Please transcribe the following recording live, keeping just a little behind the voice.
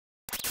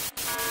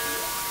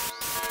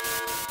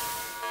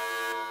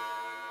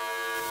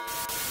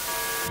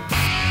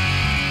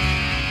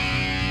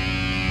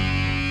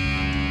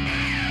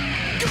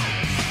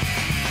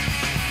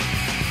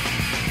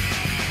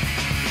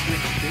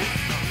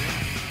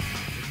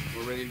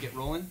ready to get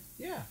rolling?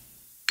 Yeah.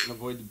 And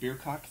avoid the beer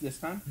cock this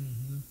time.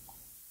 Mm-hmm.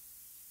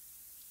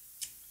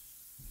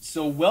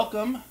 So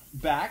welcome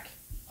back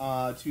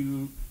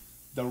to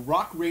the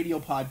Rock Radio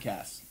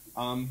Podcast.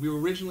 We were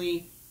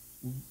originally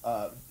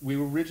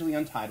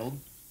untitled.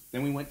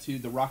 Then we went to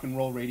the Rock and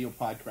Roll Radio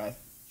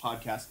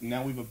Podcast. And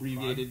now we've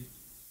abbreviated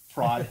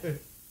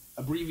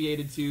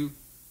abbreviated to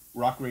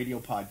Rock Radio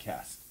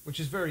Podcast, which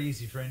is very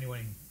easy for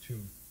anyone to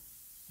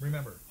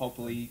remember.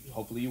 Hopefully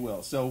you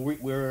will. So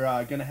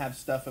we're going to have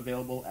stuff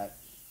available at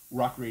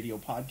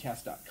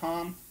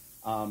rockradiopodcast.com,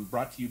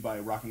 brought to you by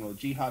Rock and Roll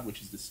Jihad,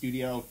 which is the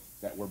studio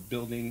that we're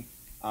building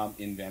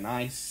in Van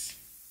Nuys.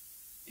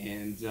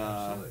 And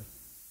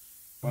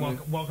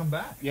welcome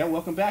back. Yeah,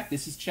 welcome back.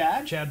 This is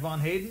Chad. Chad Von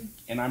Hayden.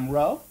 And I'm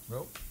Ro.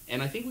 Ro.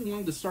 And I think we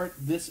wanted to start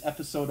this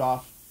episode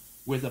off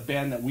with a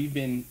band that we've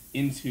been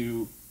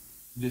into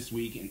this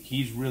week, and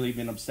he's really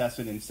been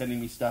obsessive and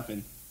sending me stuff,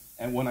 and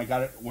when I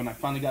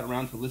finally got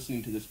around to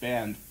listening to this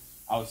band,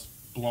 I was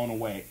blown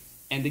away.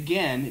 And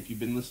again, if you've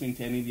been listening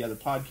to any of the other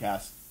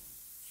podcasts,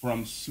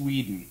 from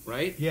Sweden,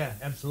 right? Yeah,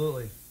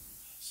 absolutely.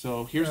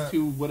 So here's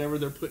to whatever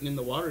they're putting in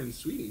the water in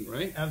Sweden,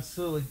 right?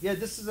 Absolutely. Yeah,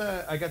 this is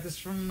I got this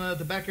from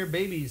the Backyard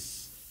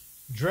Babies.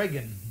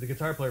 Dragon, the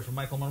guitar player from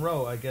Michael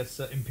Monroe. I guess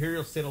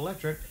Imperial State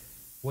Electric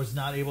was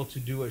not able to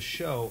do a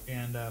show,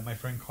 and my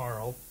friend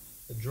Carl,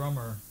 the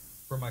drummer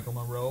for Michael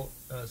Monroe,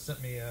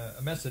 sent me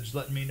a message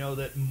letting me know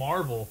that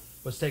Marvel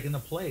was taking the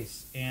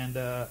place, and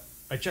I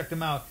checked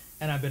them out,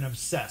 and I've been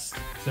obsessed.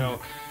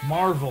 So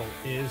Marvel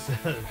is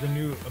the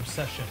new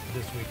obsession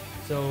this week.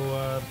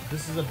 So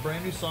this is a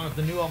brand new song of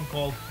the new album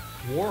called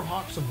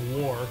Warhawks of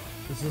War.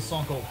 This is a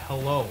song called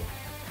Hello.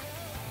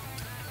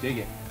 Dig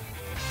it.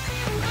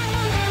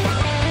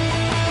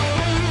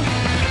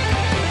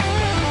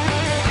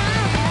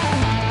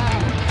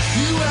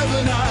 You have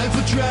an eye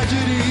for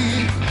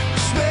tragedy,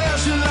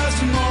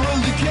 specialized in moral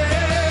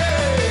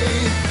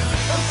decay,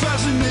 a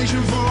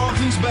fascination for all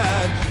things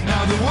bad.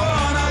 Now the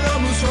one I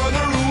love moves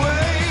further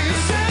away.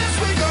 Since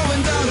we're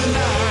going down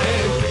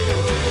tonight,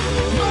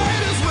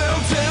 might as well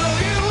tell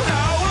you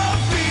how I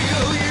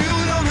feel. You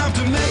don't have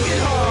to make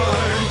it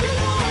hard,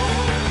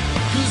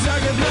 'cause I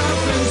got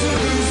nothing to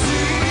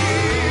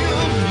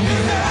conceal. You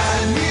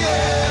had me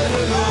at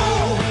hello.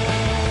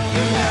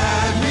 You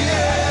had me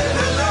at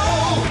hello.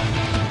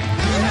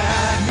 You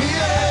had me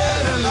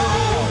at hello.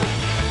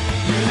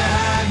 You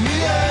had me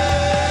at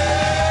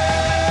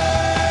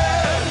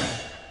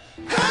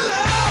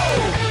hello.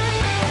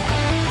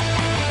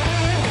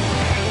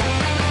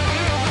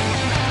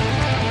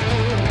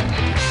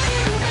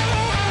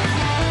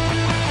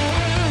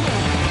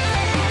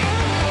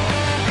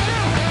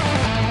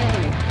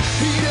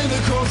 Heat and the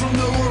cold from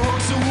the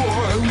works of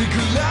war. We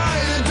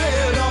collided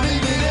dead on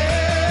even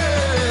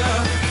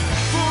air.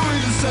 For we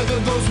said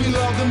that those we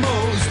love the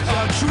most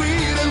are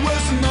treated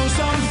worse and most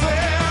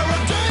unfair. A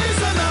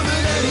day's another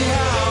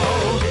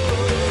anyhow.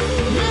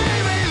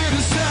 Maybe it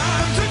is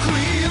time to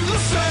clean the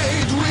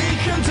slate. We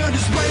can turn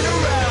this plate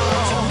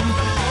around.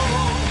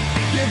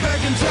 Get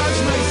back in touch,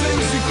 make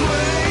things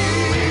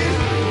equate.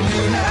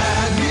 You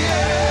had me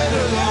at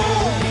hello.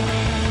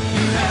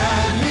 You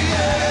had me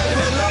at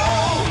hello.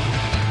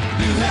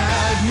 You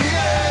had me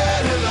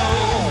at hello.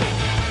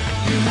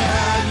 You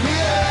had me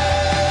at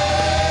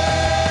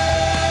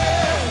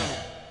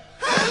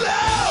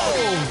hello.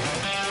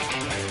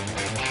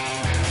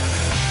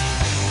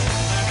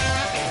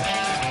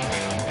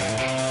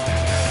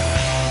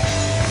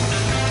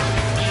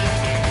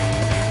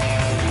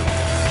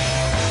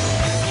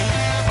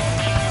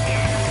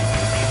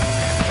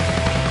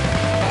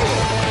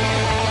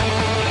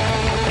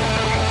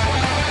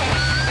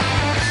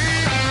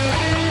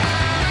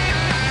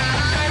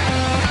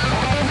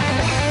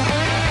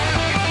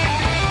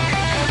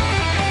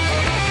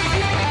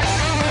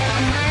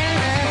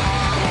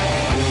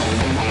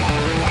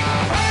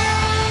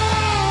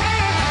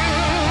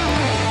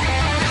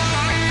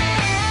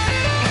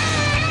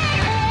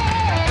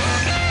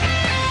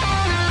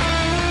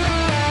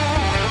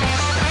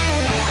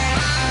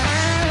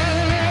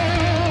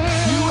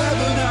 You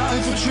have an eye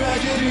for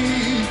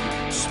tragedy,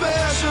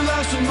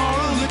 specialized in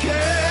moral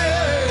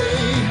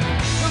decay,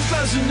 a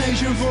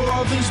fascination for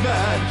all things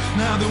bad.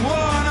 Now the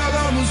one I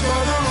love is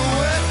further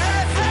away.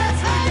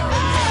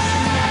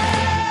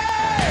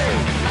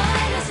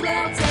 Might as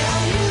well tell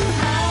you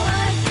how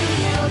I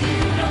feel. You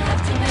don't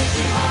have to make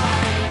it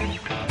hard.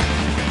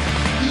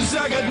 'Cause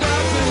I got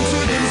nothing to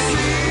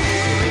conceal.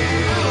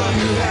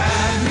 You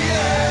had me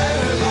at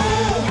hello.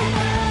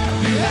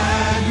 You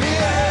had me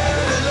at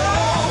hello.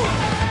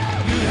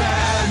 You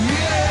had me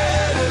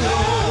at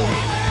hello.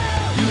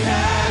 You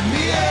had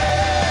me at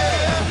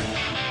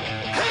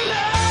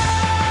hello.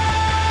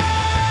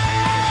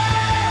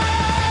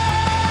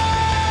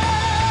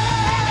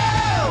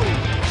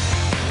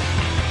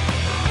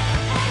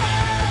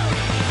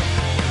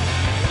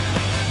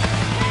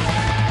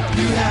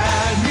 You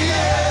had me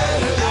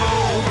at hello.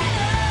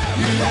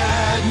 You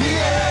had me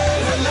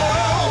at hello.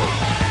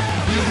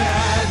 You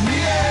had me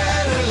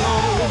at hello.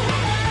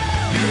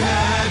 You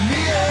had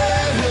me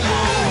at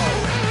hello.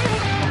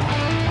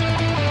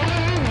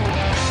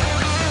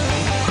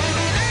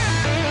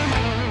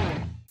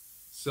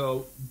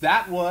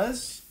 That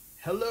was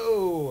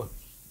Hello.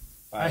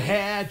 I by-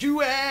 had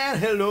you at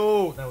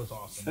hello. That was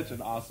awesome. such man.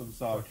 an awesome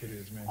song. Fuck it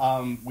is,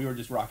 man. We were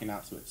just rocking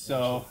out to it.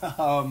 So,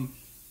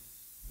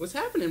 what's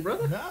happening,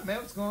 brother? Nah, man,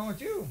 what's going on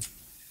with you?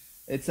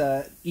 It's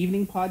a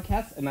evening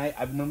podcast, and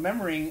I'm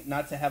remembering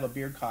not to have a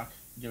beer cock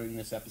during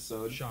this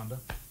episode. Shonda.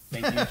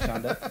 Thank you,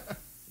 Shonda.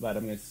 But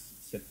I'm gonna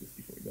sip this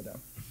before we go down.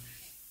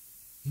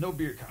 No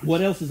beer cock.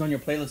 What else is on your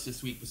playlist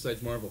this week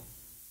besides Marvel?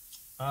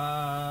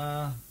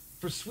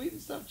 For sweet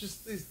and stuff,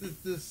 just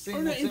the same.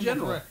 Or no, in same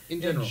general. old-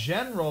 In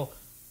general.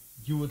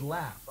 you would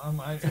laugh.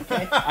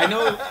 I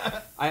know.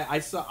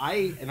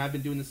 I've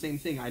been doing the same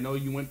thing. I know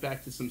you went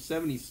back to some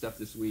 '70s stuff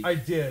this week. I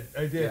did.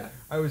 Yeah.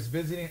 I was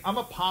visiting. I'm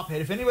a pop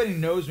head. If anybody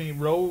knows me,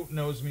 Ro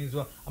knows me as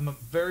well. I'm a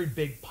very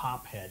big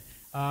pop head.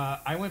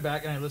 I went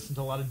back and I listened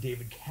to a lot of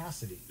David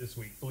Cassidy this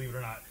week, believe it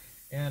or not,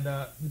 and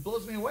it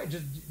blows me away.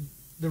 Just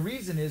the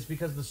reason is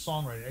because of the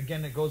songwriting.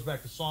 Again, it goes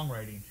back to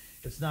songwriting.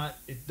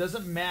 It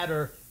doesn't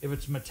matter if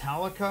it's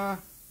Metallica,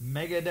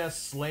 Megadeth,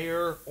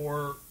 Slayer,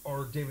 or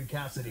David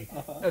Cassidy.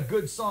 A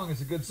good song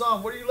is a good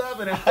song. What are you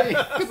laughing at?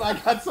 Because I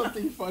got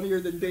something funnier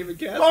than David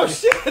Cassidy. Oh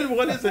shit!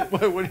 What is it? What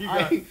do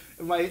you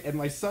got?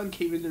 My son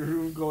came into the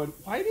room going,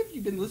 "Why have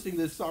you been listening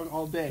to this song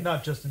all day?"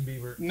 Not Justin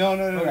Bieber. No.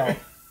 Okay.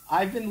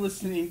 I've been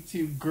listening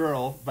to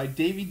 "Girl" by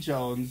Davy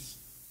Jones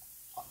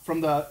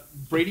from the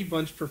Brady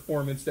Bunch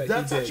performance that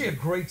That's he did. actually a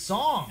great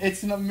song.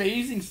 It's an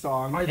amazing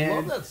song. I and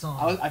love that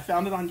song. I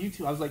found it on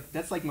YouTube. I was like,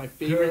 "That's like my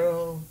favorite."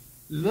 Girl,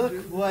 Look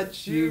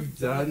what you've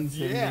done to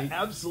yeah, me.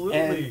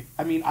 absolutely. And,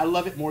 I mean, I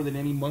love it more than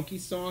any Monkey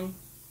song.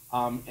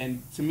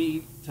 And to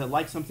me, to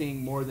like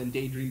something more than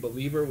Daydream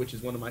Believer, which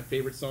is one of my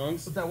favorite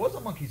songs. But that was a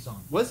Monkey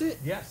song. Was it?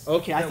 Yes.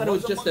 Okay, I That thought it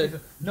was just Monkey a song.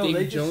 No, Davy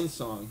they just- Jones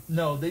song.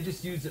 No, they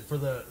just used it for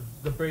the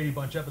Brady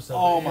Bunch episode.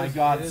 Oh It my is-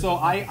 god. it is So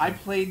a Monkey I song.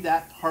 played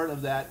that part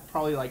of that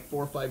probably like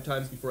 4 or 5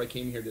 times before I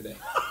came here today.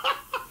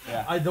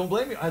 Yeah. I don't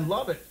blame you. I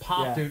love it.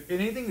 Pop, Yeah. dude.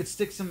 Anything that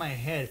sticks in my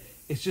head,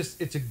 it's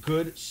a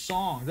good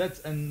song. That's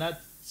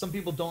some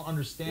people don't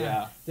understand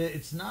Yeah. that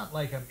it's not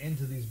like I'm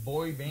into these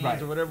boy bands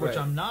Right, or whatever, which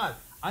right. I'm not.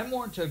 I'm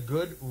more into a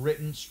good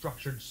written,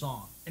 structured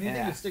song. Anything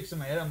Yeah. that sticks in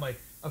my head, I'm like,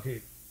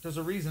 okay, there's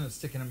a reason it's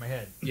sticking in my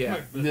head. Yeah,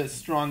 Like, the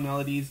strong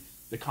melodies,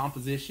 the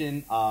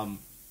composition,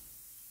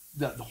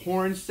 the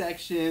horn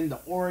section, the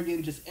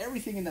organ, just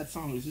everything in that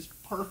song was just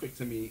perfect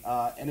to me.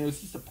 And it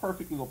was just a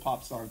perfect little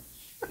pop song.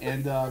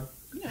 And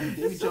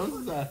Davy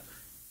Jones is a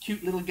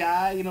cute little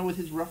guy, with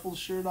his ruffled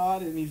shirt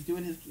on, and he's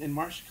doing and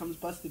Marsha comes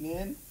busting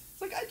in.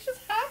 It's like, I just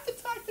have to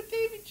talk to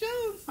Davy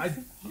Jones. It's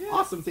an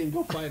awesome thing.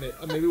 Go find it.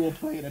 Maybe we'll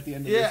play it at the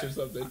end of Yeah. this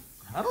or something.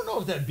 I don't know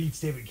if that beats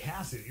David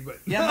Cassidy, but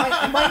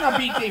Yeah, it might not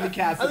beat David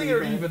Cassidy. I think they're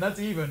but- even. That's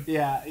even.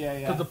 Yeah.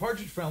 Because the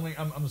Partridge Family,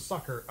 I'm a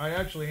sucker. I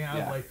actually have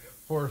Yeah. like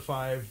 4 or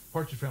 5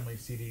 Partridge Family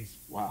CDs.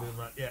 Wow.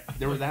 Yeah.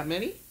 There were that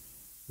many?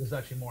 There's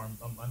actually more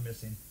I'm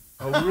missing.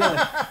 Oh, really?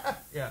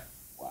 Yeah.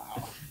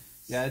 Wow.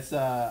 Yeah, it's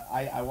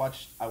I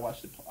watched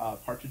the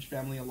Partridge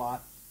Family a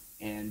lot,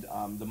 and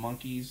the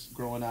Monkees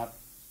growing up,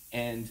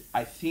 and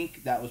I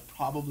think that was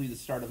probably the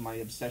start of my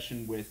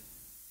obsession with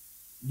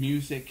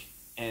music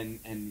and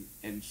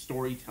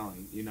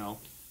storytelling.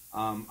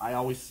 I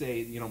always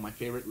say my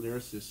favorite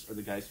lyricists are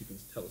the guys who can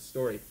tell a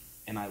story,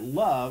 and I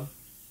love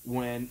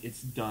when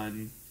it's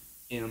done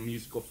in a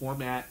musical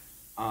format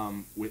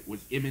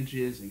with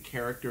images and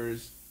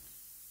characters.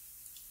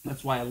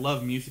 That's why I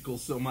love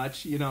musicals so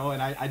much, and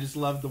I just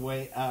love the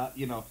way,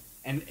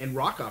 and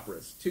rock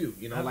operas too,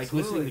 like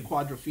listening to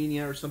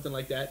Quadrophenia or something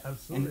like that.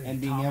 Absolutely.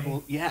 And being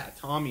Tommy.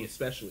 Tommy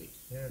especially.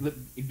 Yeah.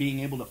 Being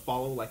able to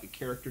follow like a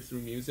character through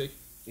music,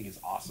 I think is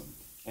awesome.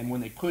 And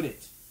when they put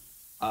it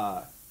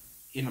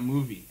in a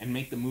movie and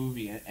make the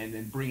movie and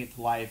then bring it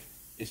to life,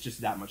 it's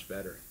just that much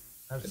better.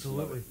 I just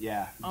love Absolutely. it.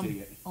 Yeah, dig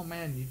it. Oh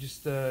man, you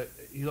just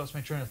you lost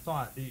my train of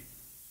thought.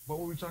 What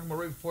were we talking about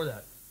right before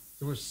that?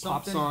 There was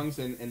Pop something. songs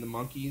and the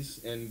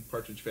Monkees and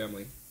Partridge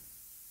Family.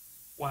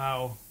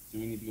 Wow. Do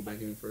we need to go back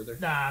even further?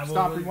 Nah.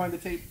 Stop, we'll, rewind the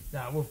tape.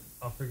 Nah,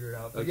 I'll figure it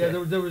out. But Okay.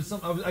 yeah, there was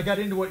some. I got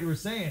into what you were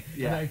saying,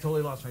 Yeah. and I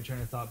totally lost my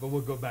train of thought. But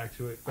we'll go back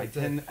to it. I But,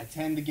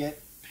 tend to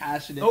get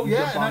passionate. oh and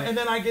yeah, jump on it. and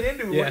then I get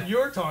into Yeah. what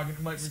you're talking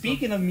about.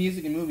 Speaking of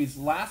music and movies,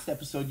 last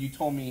episode you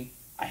told me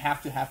I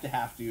have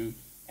to,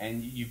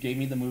 and you gave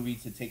me the movie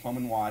to take home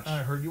and watch,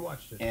 I heard you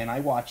watched it. and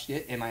I watched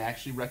it, and I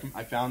actually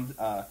I found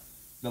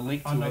the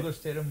link to Another it.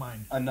 State of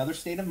Mind. Another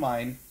State of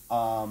Mind,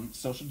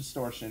 Social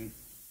Distortion,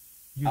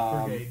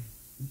 Youth Brigade.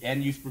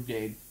 and Youth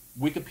Brigade.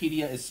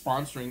 Wikipedia is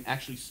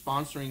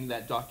sponsoring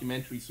that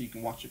documentary, so you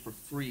can watch it for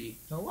free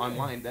No way.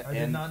 online. I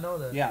did not know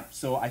that. Yeah,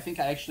 so I think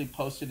I actually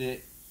posted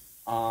it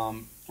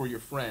for your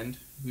friend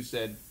who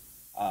said,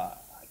 I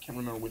can't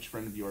remember which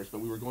friend of yours, but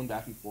we were going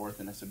back and forth,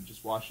 and I said,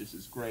 just watch this,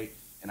 it's great.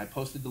 And I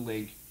posted the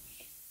link,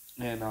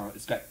 and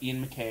it's got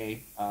Ian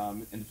McKay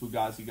and the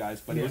Fugazi guys,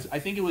 but I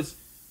think it was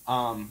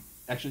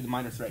actually the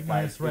Minor Threat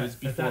Minor guys. Threat, It was at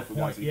before that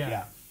point, Fugazi.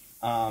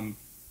 yeah.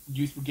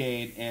 Youth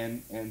Brigade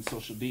and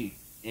Social D,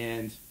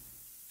 and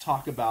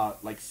talk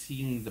about like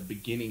seeing the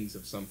beginnings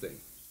of something.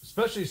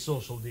 Especially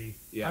Social D.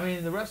 Yeah. I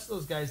mean, the rest of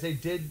those guys, they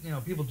did.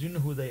 People do know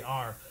who they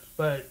are,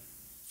 but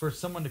for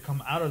someone to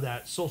come out of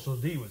that, Social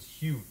D was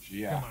huge.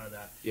 Yeah. Come out of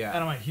that. Yeah.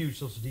 And I'm a huge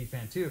Social D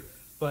fan too.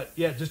 But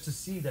yeah, just to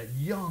see that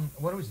young,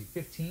 what was he,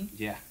 15?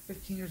 Yeah.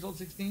 15 years old,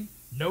 16?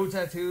 No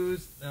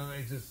tattoos. No,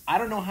 it's just, I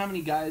don't know how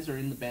many guys are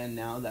in the band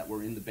now that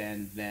were in the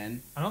band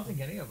then. I don't think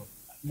any of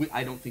them.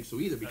 I don't think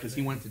so either because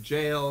he went to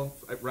jail,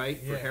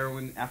 right, for Yeah.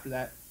 heroin after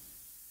that.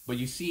 But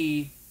you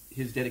see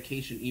his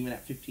dedication even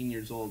at 15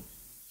 years old.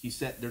 He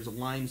said there's a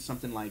line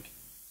something like,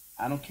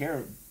 I don't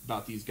care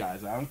about these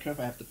guys. I don't care if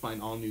I have to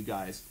find all new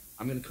guys.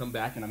 I'm going to come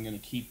back and I'm going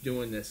to keep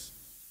doing this.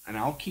 And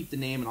I'll keep the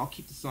name and I'll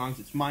keep the songs.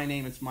 It's my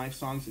name, it's my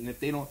songs. And if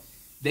they don't,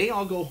 they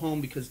all go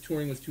home because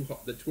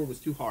the tour was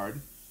too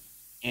hard.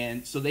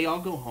 And so they all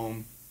go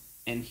home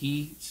and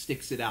he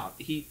sticks it out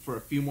for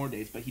a few more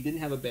days. But he didn't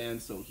have a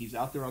band, so he's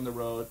out there on the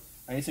road.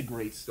 And it's a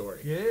great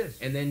story. It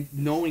is. And then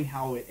knowing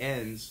how it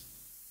ends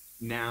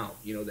now,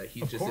 that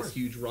he's Of just course. this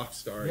huge rock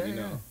star, Yeah, you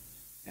know. yeah.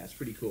 Yeah, it's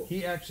pretty cool.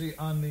 He actually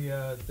on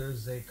the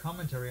there's a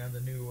commentary on the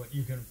new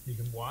you can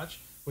watch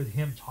with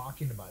him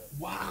talking about it.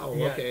 Wow,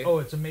 Yeah. okay. Oh,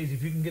 it's amazing.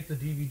 If you can get the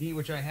DVD,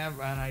 which I have,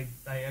 and I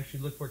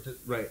actually look for it to.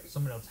 Right.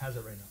 Someone else has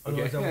it right now.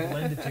 Okay. Otherwise, I would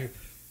lend it to you.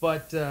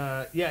 But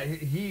yeah,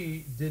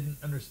 he didn't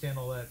understand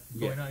all that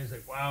going Yeah. on. He's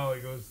like, wow.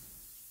 He goes,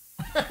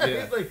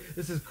 Yeah. he's like,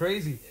 this is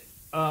crazy.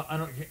 I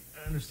don't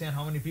understand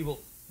how many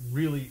people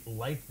really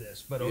like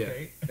this, but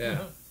okay.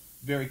 Yeah.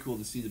 Very cool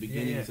to see the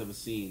beginnings yeah. of a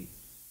scene.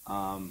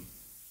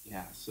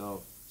 Yeah,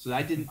 so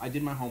I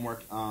did my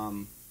homework.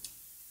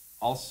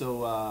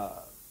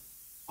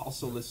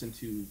 Also listened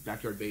to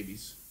Backyard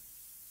Babies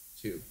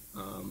too.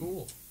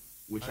 Cool.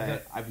 Which I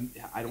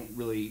I don't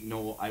really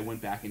know. I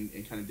went back and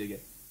kind of dig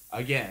it.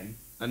 Again,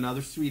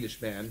 another Swedish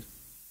band.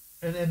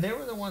 And they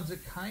were the ones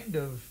that kind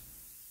of,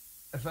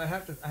 if I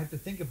have to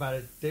think about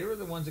it, they were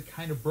the ones that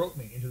kind of broke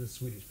me into the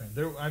Swedish band.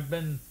 I've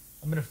been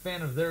a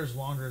fan of theirs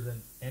longer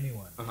than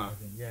anyone. Uh-huh. I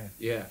think, yeah.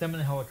 Yeah. Them and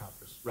the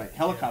Helicopters. Right,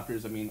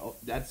 Helicopters. I mean,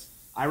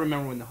 I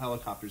remember when the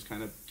Helicopters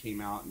kind of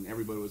came out, and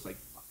everybody was like,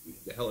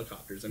 "The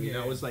Helicopters." I mean,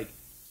 Yeah. I was like,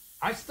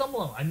 I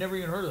stumbled on. I never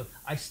even heard of them.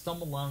 I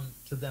stumbled on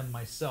to them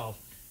myself,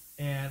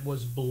 and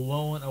was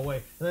blown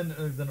away. And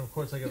then of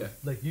course,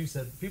 like you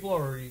said, people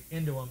are already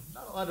into them.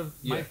 Not a lot of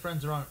my Yeah.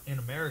 friends around in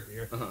America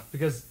here, Uh-huh.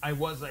 because I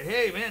was like,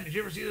 "Hey man, did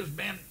you ever see this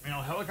band?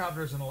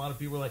 Helicopters?" And a lot of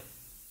people were like,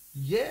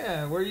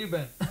 "Yeah, where you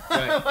been?"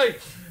 Right.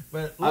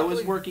 But I was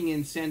luckily- working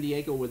in San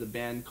Diego with a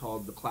band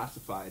called The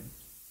Classified,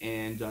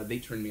 and they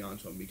turned me on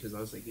to them because I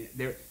was like,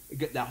 they're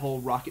that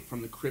whole Rocket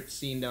from the Crypt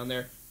scene down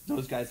there.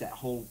 Those guys, that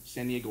whole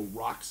San Diego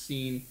rock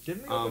scene.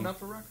 Didn't we open up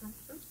for Rock Room?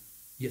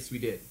 Yes, we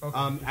did.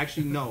 Okay.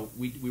 Actually, no,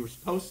 we were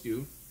supposed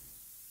to.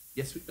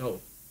 Yes,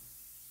 No,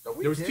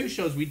 we there was did. 2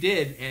 shows we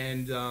did,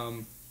 and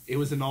it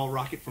was an all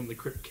Rocket from the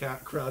Crypt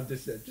crowd.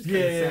 Just kinda Yeah, sat yeah,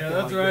 there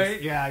that's like right.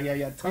 this.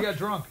 Yeah. We got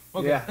drunk.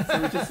 Okay. Yeah,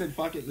 so we just said,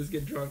 "Fuck it, let's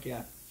get drunk."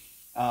 Yeah.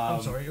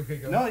 I'm sorry. Okay,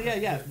 go. No,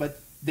 ahead. yeah,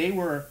 but they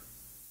were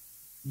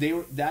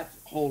that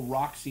whole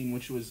rock scene,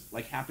 which was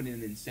like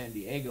happening in San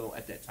Diego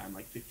at that time,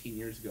 like 15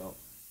 years ago.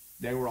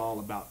 They were all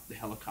about the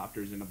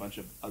Helicopters and a bunch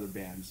of other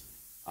bands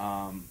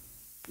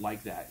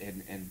like that,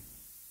 and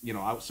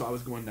so I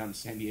was going down to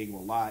San Diego a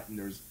lot, and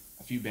there's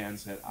a few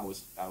bands that I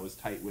was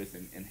tight with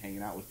and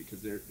hanging out with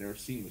because their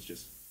scene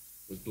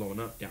was blowing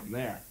up down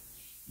there.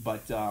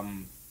 But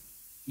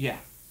yeah,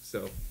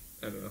 so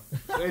I don't know.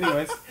 So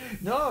anyways,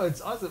 No,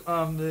 it's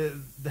awesome.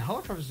 The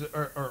Helicopters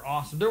are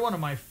awesome. They're one of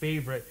my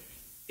favorite.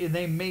 And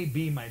they may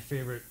be my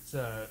favorite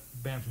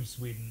band from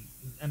Sweden,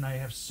 and I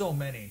have so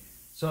many.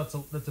 So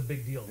that's a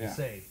big deal to Yeah.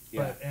 say.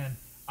 Yeah. But and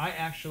I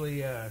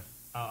actually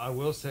I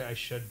will say I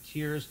shed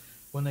tears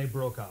when they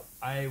broke up.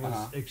 I was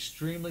Uh-huh.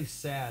 extremely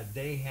sad.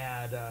 They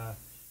had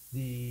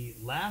the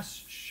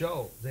last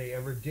show they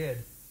ever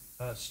did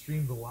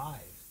streamed live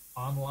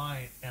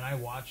online, and I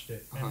watched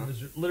it, and Uh-huh. it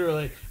was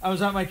literally I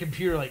was on my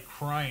computer like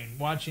crying,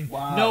 watching,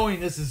 Wow. knowing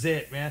this is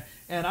it, man.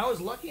 And I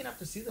was lucky enough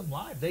to see them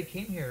live. They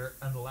came here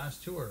on the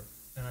last tour,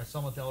 and I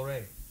saw them at Del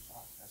Rey,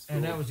 that's and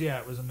cool. that was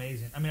it was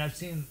amazing. I mean, I've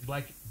seen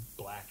Black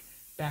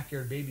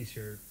Backyard Babies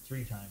here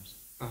 3 times.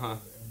 Uh-huh.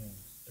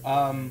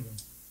 And,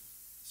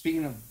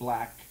 Speaking of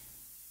Black,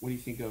 what do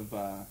you think of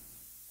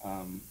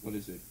what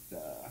is it?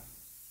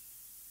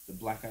 The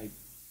Black Eyed?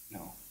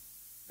 No,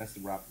 that's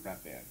the rap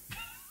band.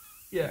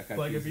 yeah, Black Eyed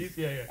Black Eyed Peas. Peas,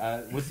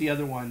 yeah. What's the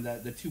other one?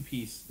 The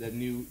 2-piece, the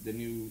new.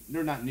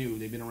 They're not new.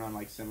 They've been around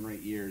like 7 or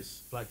 8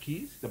 years. Black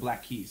Keys. The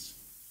Black Keys.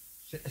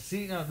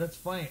 See, now that's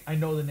funny. I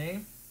know the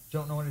name,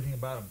 don't know anything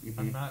about them. Mhm.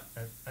 I'm not.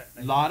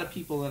 A lot of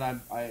people that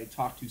I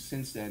talked to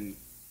since then,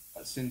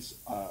 since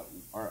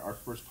our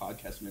first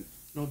podcast,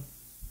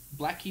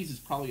 Black Keys is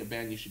probably a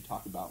band you should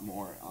talk about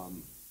more.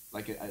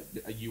 Like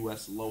a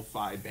U.S.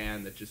 lo-fi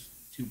band that just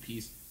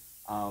 2-piece,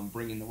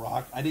 bringing the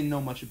rock. I didn't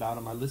know much about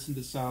them. I listened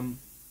to some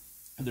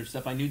of their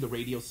stuff. I knew the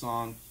radio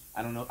song.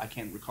 I don't know. I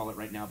can't recall it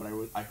right now, but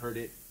I heard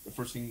it. The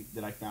first thing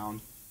that I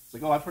found, it's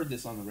like, oh, I've heard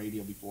this on the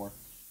radio before.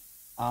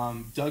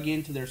 Dug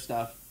into their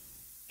stuff,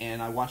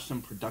 and I watched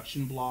some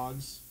production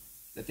blogs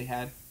that they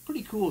had.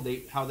 Pretty cool.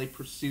 How they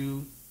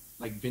pursue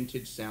like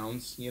vintage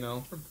sounds.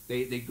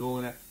 They go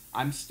in.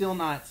 I'm still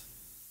not.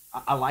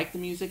 I like the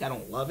music. I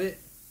don't love it,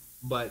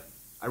 but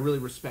I really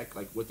respect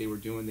like what they were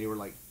doing. They were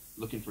like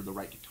looking for the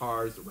right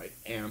guitars, the right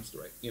amps, the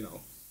right, you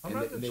know. I'm And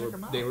gonna have to they check were,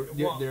 them out. they were,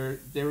 Well-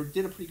 they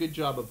did a pretty good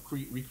job of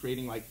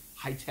recreating like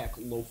high tech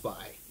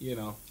lo-fi, you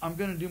know. I'm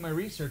gonna do my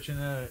research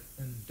and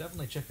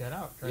definitely check that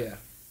out. Yeah.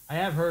 I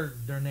have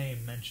heard their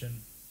name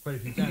mentioned quite a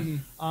few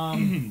times.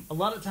 A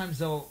lot of times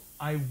though,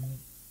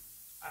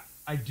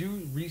 I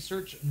do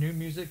research new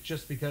music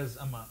just because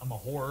I'm a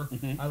whore.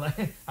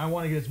 I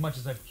want to get as much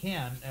as I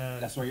can.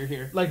 That's why you're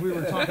here. Like we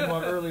were talking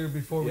about earlier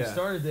before we Yeah.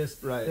 started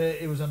this. Right.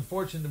 It was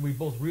unfortunate that we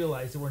both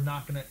realized that we're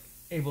not going to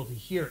able to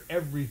hear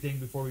everything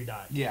before we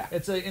die. Yeah.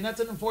 And that's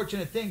an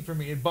unfortunate thing for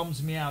me. It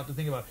bums me out to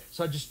think about.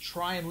 So I just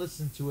try and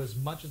listen to as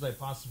much as I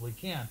possibly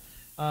can.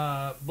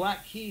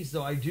 Black Keys,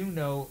 though, I do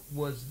know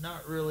was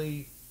not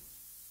really,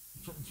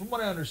 from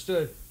what I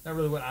understood, not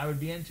really what I would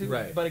be into.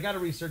 Right. But I got to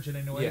research it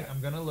anyway. Yeah. I'm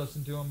going to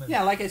listen to them.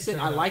 Yeah, like I said,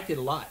 check it I out. liked it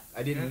a lot.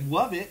 I didn't Yeah.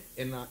 love it,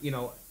 and you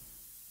know,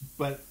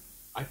 but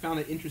I found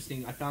it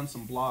interesting. I found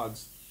some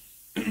blogs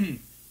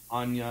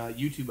on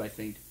YouTube, I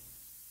think,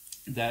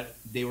 that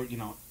they were, you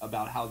know,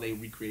 about how they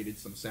recreated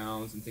some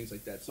sounds and things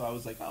like that. So I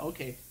was like, oh,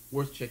 okay,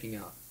 worth checking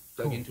out.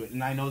 Dug Cool. into it,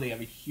 and I know they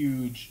have a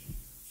huge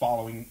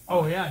following.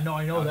 Oh, yeah. No,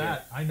 I know out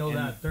that. here. I know And-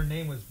 that. Their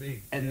name was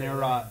big. And they're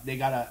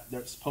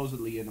they're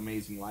supposedly an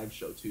amazing live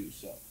show too.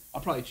 So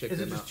I'll probably check Is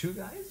it them just out. two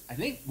guys? I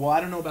think. Well,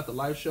 I don't know about the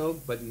live show,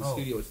 but in the Oh.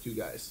 studio it's two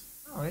guys.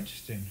 Oh,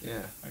 interesting.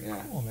 Yeah, Very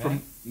yeah. cool,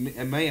 man.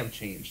 It may have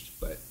changed,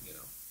 but you know,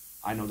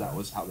 I know that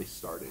was how they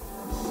started.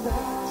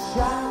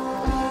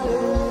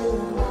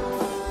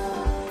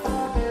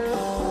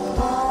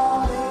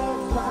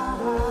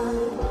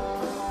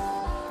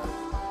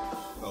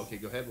 Okay,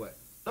 go ahead. What?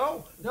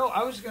 Oh, no,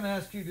 I was going to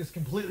ask you just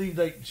completely,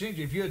 like, change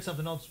it. If you had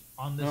something else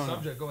on this No, no.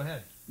 subject, go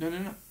ahead. No. I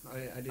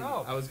didn't.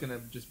 Oh. I was gonna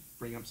just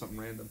bring up something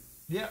random.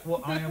 Yeah,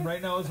 well, I am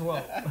right now as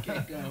well.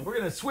 Okay, go. We're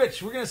gonna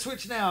switch. We're gonna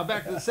switch now.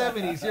 Back to the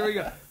 '70s. Here we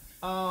go.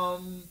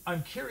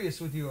 I'm curious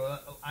with you.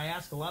 I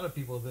ask a lot of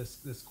people this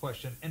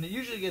question, and it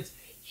usually gets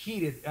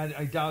heated.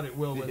 I doubt it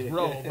will with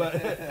Roe, but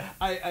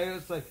I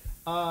was like,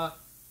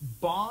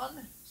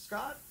 Bon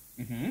Scott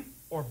Mm-hmm.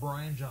 or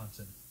Brian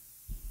Johnson.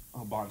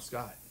 Oh, Bon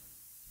Scott.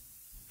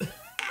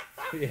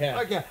 Yeah.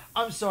 Okay,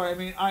 I'm sorry. I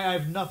mean, I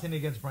have nothing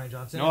against Brian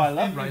Johnson. No, I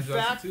love And Brian in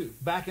Johnson, fact, too.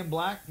 Back in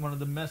Black, one of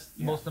the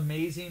Yeah. most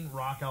amazing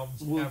rock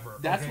albums Well, ever.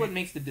 that's okay? what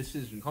makes the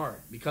decision hard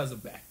because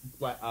of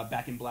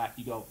Back in Black.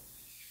 You go,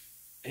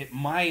 it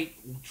might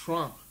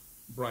trump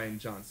Brian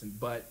Johnson,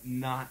 but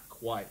not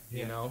quite.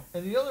 You know.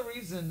 And the other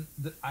reason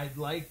that I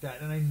like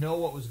that, and I know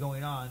what was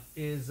going on,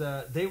 is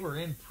they were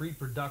in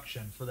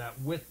pre-production for that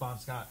with Bon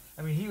Scott.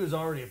 I mean, he was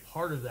already a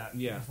part of that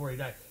Yeah. before he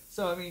died.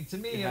 So, I mean, to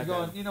me, They I'm had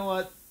going, that. you know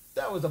what?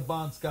 That was a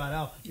Bon Scott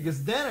album.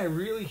 Because then I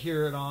really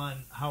hear it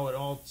on how it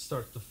all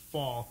starts to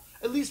fall.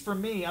 At least for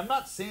me. I'm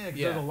not saying it because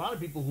Yeah. there's a lot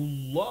of people who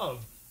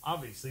love,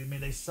 obviously. I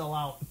mean, they sell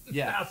out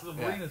Yeah. massive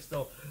Yeah. arenas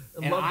still.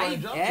 And Love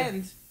Brian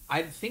Johnson.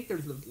 I think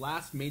there's the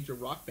last major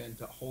rock band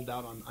to hold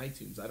out on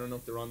iTunes. I don't know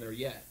if they're on there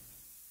yet,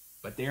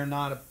 but they're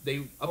not. Up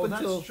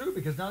until that's true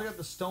because now they got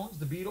the Stones,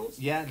 the Beatles.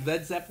 yeah,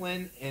 Led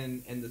Zeppelin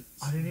and the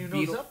I didn't even know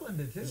Beatles- Zeppelin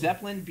did too.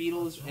 Zeppelin,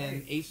 Beatles, That's and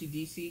right.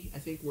 AC/DC. I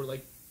think were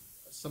like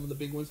some of the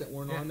big ones that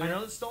weren't Yeah, on I there.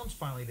 know the Stones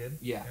finally did.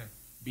 Yeah.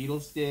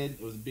 Beatles did.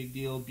 It was a big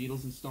deal.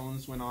 Beatles and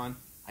Stones went on.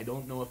 I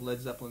don't know if Led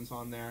Zeppelin's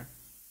on there,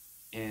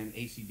 and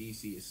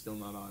AC/DC is still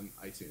not on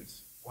iTunes.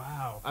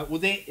 Wow. Well,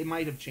 it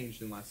might have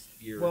changed in the last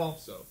year Well, or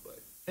so, but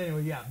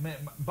Anyway, yeah, man,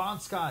 Bon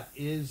Scott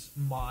is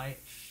my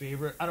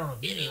favorite. I don't know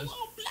if you know this.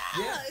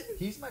 Yeah,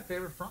 he's my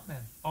favorite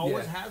frontman.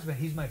 Always Yeah. has been.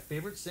 He's my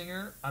favorite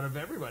singer out of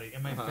everybody,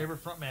 and my Uh-huh.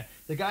 favorite frontman.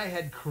 The guy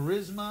had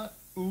charisma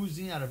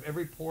oozing out of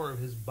every pore of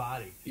his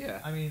body.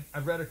 Yeah. I mean,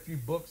 I've read a few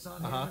books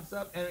on him Uh-huh. and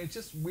stuff, and it's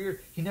just weird.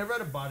 He never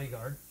had a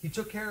bodyguard. He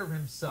took care of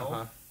himself.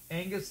 Uh-huh.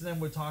 Angus and them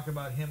would talk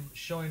about him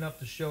showing up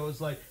to shows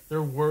like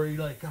they're worried,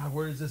 like, God,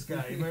 where is this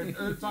guy?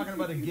 They're talking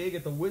about a gig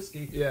at the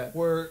Whiskey, Yeah.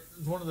 where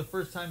it's one of the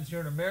first times here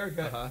in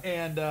America, Uh-huh.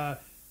 and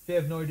they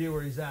have no idea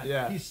where he's at.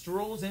 Yeah. He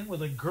strolls in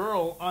with a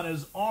girl on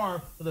his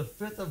arm with a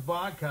fifth of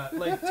vodka,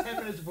 like 10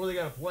 minutes before they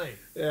got to play.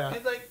 Yeah.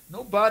 And like,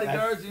 no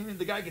bodyguards. I mean,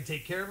 the guy can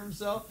take care of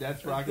himself.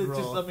 That's rock and It's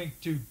roll. Just, I mean,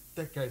 dude,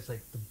 that guy's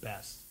like the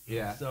best.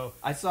 Yeah. So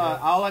I saw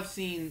yeah. all I've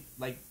seen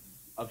like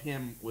of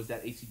him was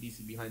that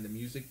AC/DC Behind the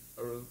Music,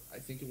 or I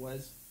think it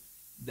was,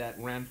 that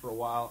ran for a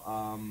while.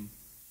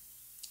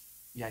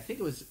 Yeah, I think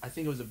it was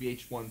a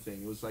VH1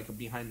 thing. It was like a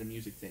Behind the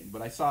Music thing.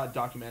 But I saw a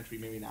documentary,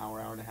 maybe an hour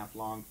and a half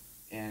long,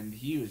 and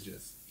he was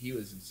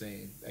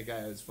insane. That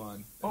guy was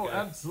fun. That Oh, guy.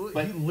 absolutely.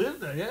 But- he lived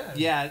there, yeah.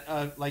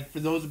 Yeah, like for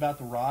those about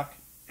the rock,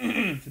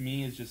 to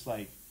me is just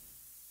like,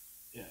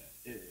 yeah,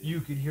 You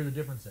could hear the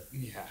difference there.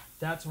 yeah,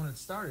 That's when it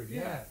started.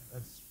 Yeah. Yeah.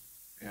 That's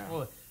yeah.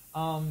 well.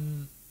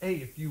 Hey,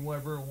 if you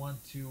ever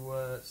want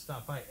to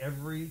stop by,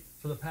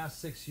 for the past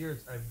 6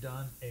 years, I've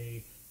done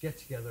a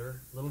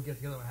little get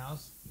together at my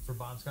house for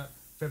Bon Scott.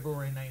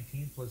 February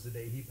 19th was the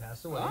day he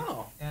passed away,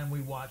 Oh. and we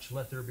watched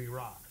Let There Be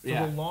Rock. For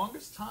Yeah. the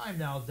longest time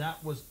now,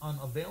 that was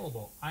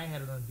unavailable. I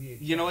had it on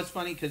VHS. You know what's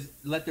funny? Because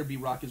Let There Be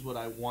Rock is what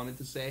I wanted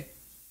to say,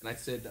 and I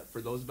said that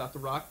for those about the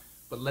rock,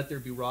 but Let There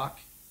Be Rock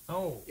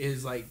Oh,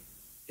 is like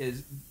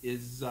is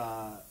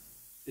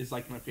is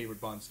like my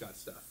favorite Bon Scott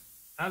stuff.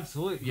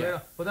 Absolutely. Yeah.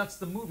 Right. But that's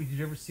the movie. Did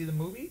you ever see the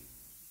movie?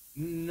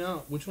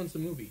 No, which one's the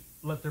movie?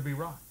 Let There Be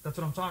Rock. That's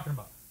what I'm talking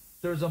about.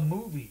 There's a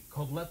movie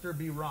called Let There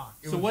Be Rock.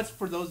 So what's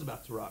For Those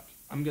About to Rock?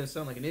 I'm gonna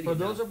sound like an idiot. For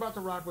Those now. About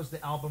to Rock was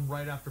the album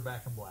right after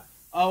Back in Black.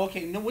 Oh,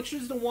 okay. No, which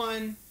is the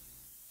one?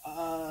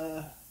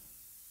 Okay,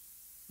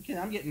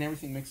 I'm getting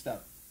everything mixed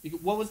up.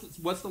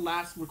 What's the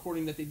last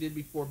recording that they did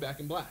before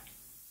Back in Black?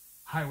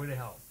 Highway to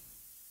Hell.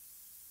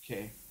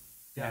 Okay.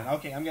 Yeah. Man,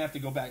 okay, I'm gonna have to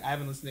go back. I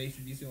haven't listened to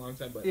AC/DC in a long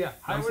time, but Yeah,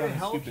 I'm Highway to sounding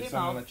Hell stupid, came so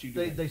I'm gonna out. let you do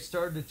They, it. they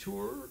started the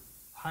tour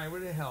Highway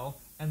to Hell,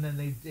 and then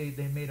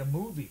they made a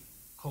movie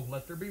called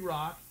Let There Be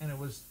Rock, and it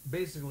was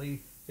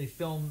basically they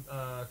filmed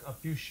a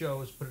few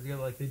shows, put it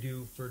together like they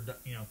do for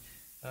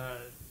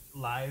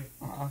live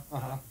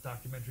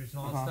documentaries and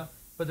all that Uh-huh. stuff.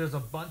 But there's a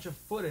bunch of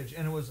footage,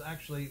 and it was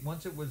actually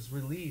once it was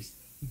released,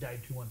 he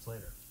died 2 months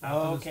later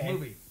after this Okay.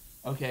 movie.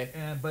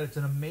 Okay. But it's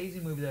an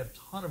amazing movie. They have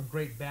a ton of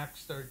great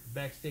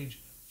backstage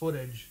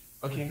footage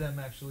Okay. with them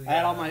actually.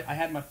 I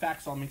had my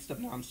facts all mixed up.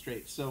 Now I'm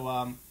straight.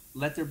 So,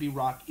 Let There Be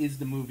Rock is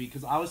the movie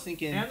because I was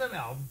thinking. and an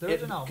album.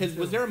 There's an album. Because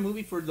was too. there a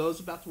movie for Those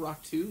About to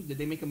Rock too? Did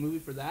they make a movie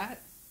for that?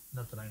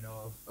 Not that I know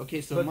of. Okay,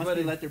 so But- it must but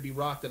be it- Let There Be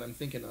Rock that I'm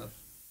thinking of.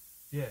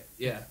 Yeah.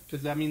 Yeah,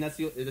 because I mean that's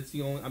the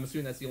only. I'm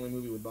assuming that's the only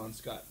movie with Bon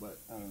Scott, but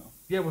I don't know.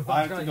 Yeah, with I Bon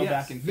have to Scott, go yes.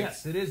 back and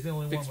yes, it is the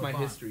only Fix one my with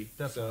Bon. history.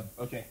 Definitely.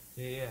 So okay.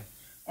 Yeah.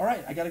 All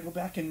right, I got to go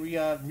back and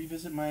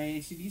revisit my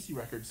AC/DC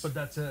records. But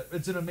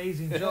it's an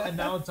amazing show, and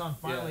now it's on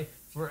finally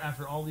Yeah.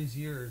 after all these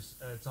years.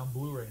 It's on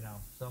Blu-ray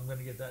now, so I'm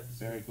gonna get that.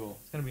 Very cool.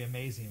 It's gonna be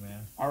amazing,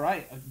 man. All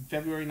right,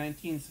 February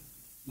 19th,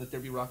 Let There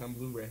Be Rock on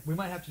Blu-ray. We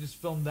might have to just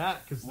film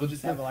that because We'll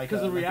just have, like,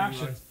 because a the Let There Be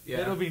reactions. Rock.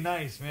 Yeah. It'll be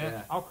nice, man.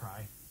 Yeah. I'll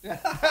cry.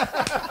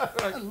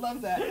 I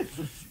love that. I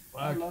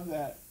Fuck. love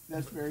that.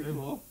 That's very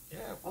cool. Yeah,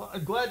 well,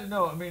 I'm glad to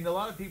know. I mean, a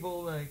lot of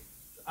people like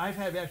I've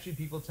had actually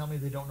people tell me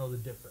they don't know the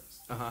difference,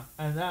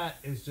 and that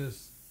is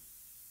just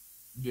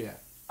Yeah.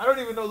 I don't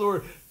even know the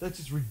word. That's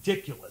just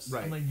ridiculous.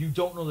 Right. I'm like, you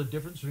don't know the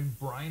difference between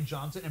Brian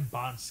Johnson and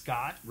Bon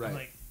Scott. Right. I'm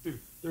like, dude,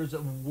 there's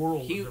a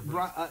world of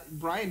difference.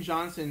 Brian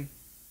Johnson,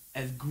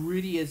 as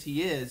gritty as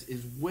he is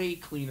way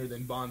cleaner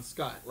than Bon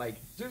Scott. Like,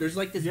 Dude, there's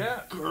like this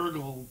yeah.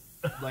 gurgle,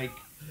 like,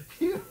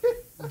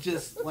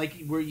 just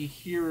like where you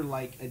hear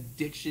like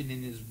addiction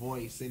in his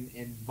voice and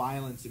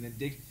violence and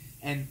addiction.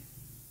 And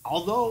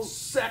although,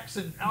 Sex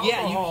and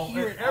yeah, alcohol you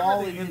hear and it all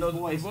in everything his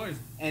those voice.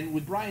 And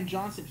with Brian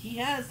Johnson, he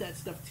has that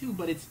stuff too,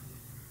 but it's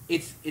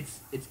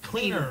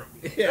cleaner.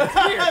 Yeah,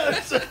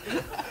 it's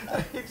clear.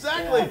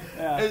 Exactly.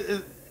 Yeah.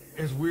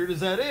 As weird as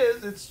that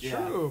is, it's Yeah.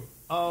 true.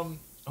 Oh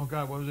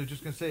God, what was I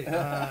just gonna say?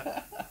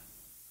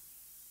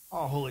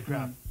 Oh, holy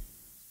crap!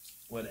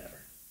 Whatever.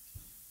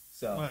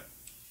 So, What?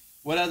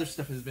 what other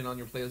stuff has been on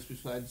your playlist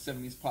besides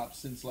 70s pop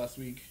since last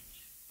week?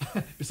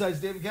 Besides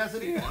David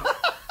Cassidy,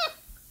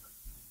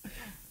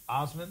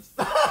 Osmonds.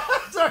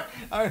 Sorry,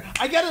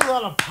 I got a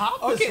lot of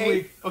pop this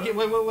week. Okay,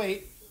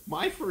 wait.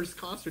 My first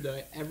concert that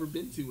I ever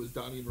been to was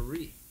Donnie and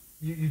Marie.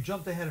 You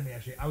jumped ahead of me.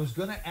 Actually, I was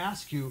gonna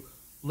ask you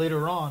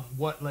later on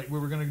what we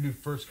were gonna do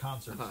first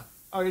concerts. Uh-huh.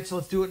 All right, so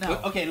let's do it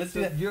now. Okay, let's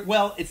do that.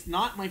 Well, it's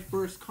not my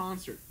first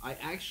concert. I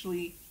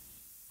actually,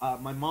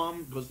 my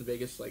mom goes to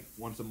Vegas like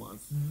once a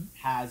month. Mm-hmm.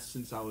 Has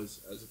since I was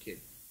a kid.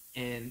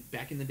 And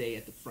back in the day,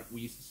 at the front,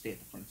 we used to stay at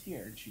the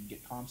Frontier, and she'd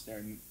get comps there,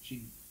 and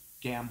she'd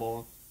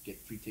gamble, get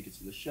free tickets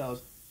to the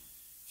shows.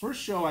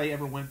 First show I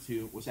ever went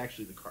to was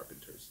actually the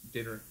Carpenters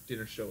dinner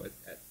show at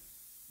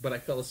but I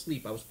fell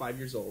asleep. I was 5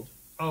 years old.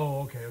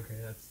 Oh, okay.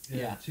 That's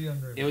Yeah. too young.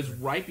 to It was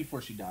remember. right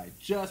before she died,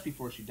 just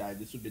before she died.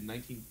 This would have been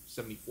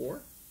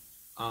 1974,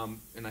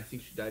 and I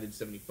think she died in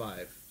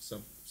 75,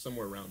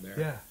 somewhere around there.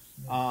 Yeah.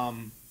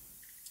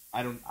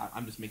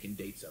 I'm just making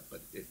dates up,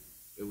 but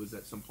it was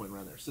at some point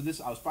around there. So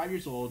I was 5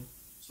 years old.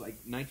 It's like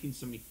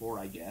 1974,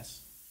 I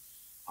guess.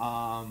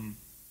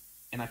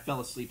 And I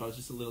fell asleep. I was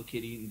just a little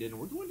kid eating dinner.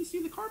 We're going to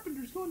see the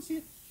Carpenters. Go and see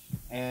it.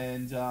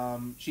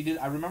 And she did.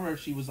 I remember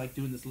she was like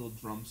doing this little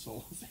drum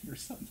solo thing or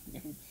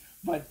something.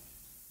 But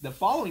the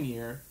following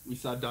year, we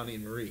saw Donnie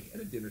and Marie at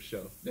a dinner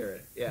show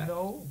there. Yeah,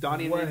 No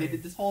Donnie and Marie. They way.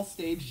 did this whole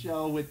stage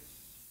show with,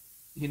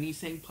 and he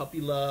sang "Puppy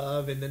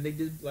Love," and then they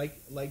did like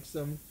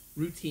some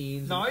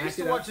routines. No, and I used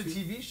to acted watch out a to-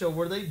 TV show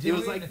where they It doing.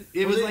 was like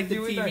the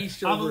TV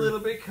show. I'm a where- little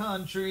bit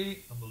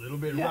country. I'm a little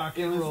bit rock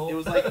and roll. It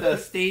was like the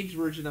stage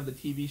version of the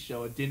TV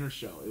show, a dinner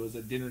show. It was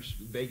a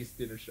Vegas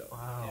dinner show.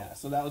 Wow. Yeah,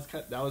 so that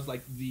was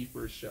like the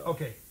first show.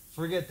 Okay,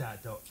 forget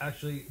that though.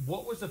 Actually,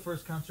 what was the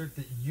first concert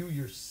that you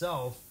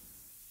yourself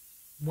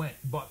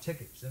bought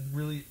tickets and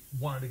really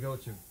wanted to go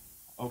to?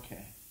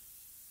 Okay.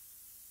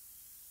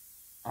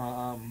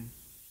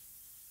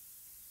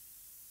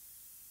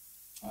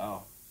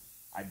 Oh,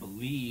 I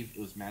believe it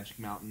was Magic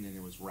Mountain, and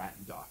it was Rat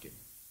and Dawkins.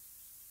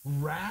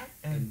 Rat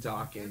and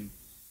Dawkins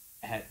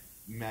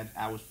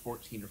I was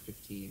 14 or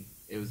 15.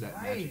 It was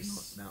at Magic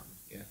Nice. Mountain.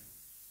 Yeah.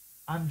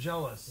 I'm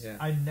jealous. Yeah.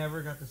 I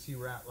never got to see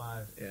Rat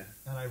live, Yeah.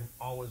 and I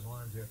always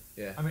wanted to.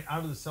 Yeah. I mean,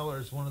 Out of the Cellar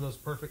is one of those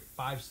perfect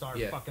 5-star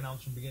Yeah. fucking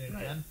albums from beginning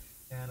Right. to end,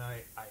 and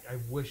I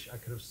wish I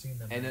could have seen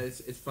them. And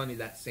it's funny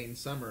that same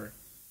summer,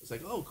 it's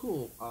like, oh,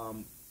 cool.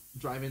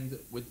 driving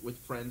with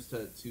friends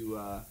to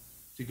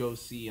go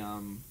see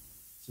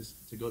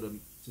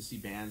to see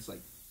bands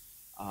like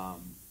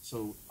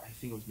so I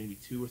think it was maybe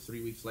 2 or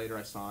 3 weeks later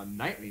I saw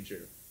Night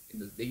Ranger.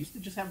 They used to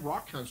just have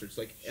rock concerts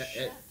like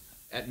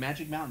at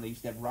Magic Mountain. They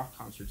used to have rock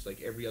concerts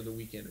like every other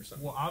weekend or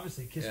something. Well,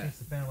 obviously, Kiss Yeah. meets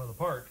the Phantom of the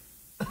Park.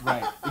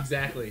 Right,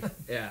 exactly.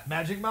 Yeah.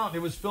 Magic Mountain.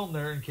 It was filmed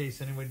there, in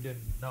case anyone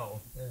didn't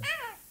know. Yeah.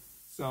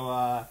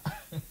 So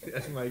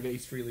that's my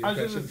Ace Frehley I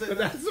was impression.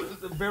 going to say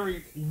that's a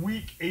very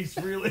weak Ace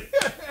Frehley.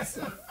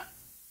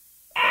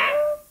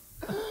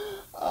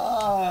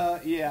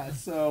 Yeah.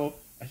 So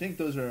I think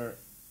those are.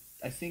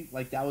 I think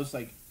like that was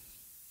like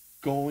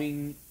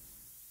going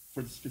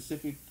for the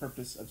specific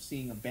purpose of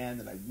seeing a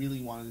band that I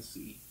really wanted to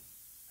see.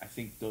 I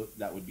think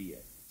that would be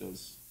it.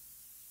 Those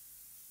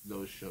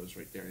shows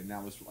right there, and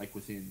that was like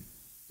within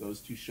those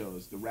two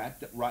shows. The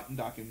Rotten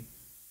Dokken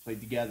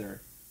played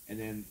together, and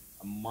then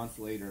a month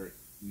later,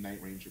 Night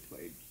Ranger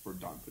played for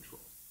Dawn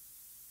Patrol.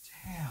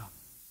 Damn.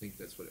 I think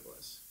that's what it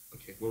was.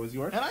 Okay, what was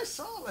yours? And I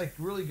saw like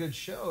really good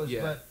shows,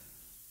 Yeah. but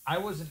I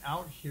wasn't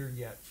out here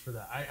yet for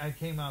that. I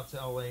came out to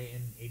LA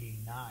in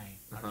 '89,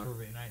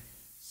 October '89.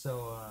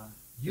 So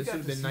you this got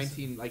would to have been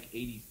see 19 like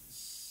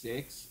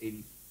 86,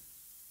 80,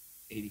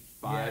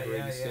 85 or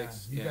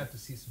 86. You Yeah. got to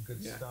see some good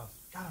Yeah. stuff.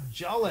 God, I'm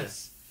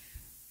jealous.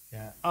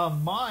 Yeah.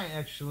 Mine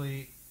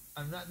actually,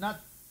 I'm not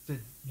that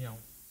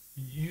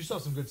you saw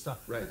some good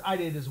stuff. Right. But I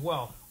did as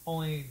well.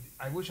 Only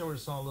I wish I would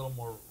have saw a little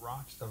more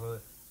rock stuff.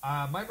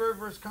 My very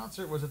first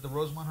concert was at the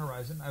Rosemont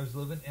Horizon. I was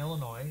living in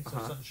Illinois, so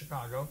it's in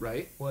Chicago.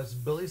 Right. Was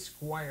Billy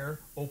Squier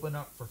open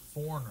up for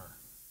Foreigner,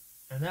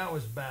 and that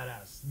was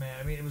badass, man.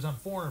 I mean, it was on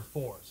Foreigner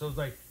 4, so it was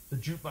like the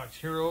Jukebox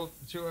Hero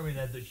too. I mean, it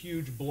had the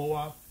huge blow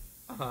up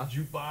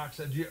jukebox.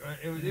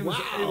 It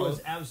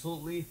was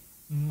absolutely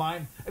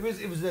mind. It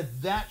was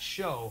at that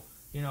show.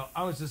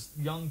 I was this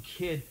young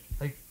kid.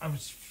 Like I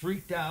was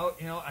freaked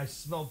out. I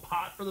smelled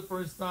pot for the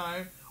first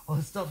time. All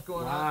this stuff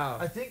going Wow.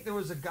 on. I think there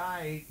was a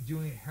guy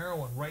doing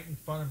heroin right in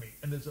front of me,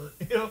 and there's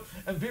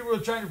and people were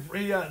trying to.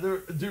 Yeah,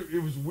 dude,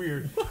 it was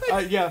weird.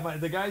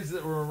 The guys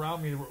that were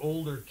around me were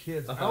older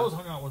kids. I always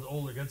hung out with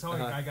older kids. That's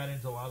how I got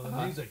into a lot of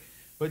the music.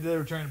 But they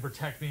were trying to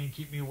protect me and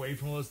keep me away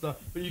from all this stuff.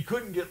 But you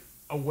couldn't get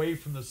away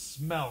from the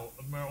smell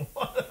of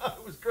marijuana.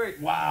 It was great.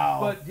 Wow.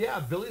 But yeah,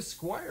 Billy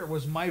Squier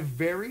was my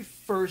very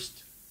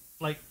first,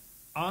 like,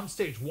 on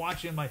stage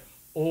watching. I'm like,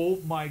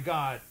 oh my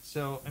god.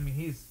 So I mean,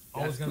 he's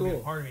always going to be a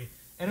part of me.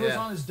 And it was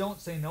on his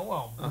 "Don't Say No"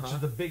 album, which is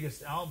the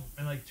biggest album.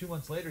 And like 2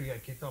 months later, he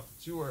got kicked off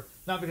the tour.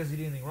 Not because he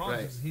did anything wrong,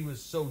 because he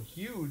was so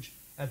huge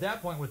at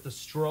that point with The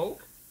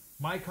Stroke,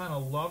 My Kind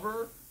of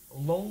Lover,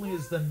 Lonely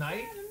as the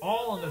Night,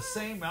 all on the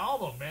same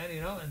album, man.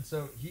 And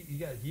so he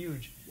got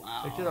huge.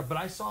 Wow. But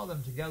I saw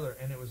them together,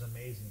 and it was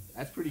amazing.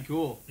 That's pretty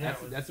cool. Yeah,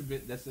 That's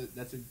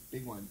a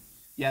big one.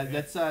 Yeah,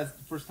 that's the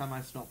first time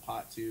I smelled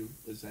pot too.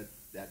 Was at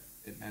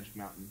Magic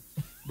Mountain.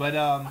 But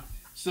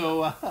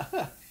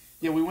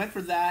yeah, we went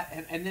for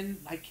that, and then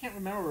I can't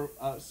remember.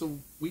 So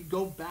we'd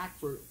go back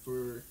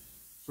for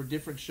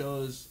different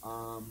shows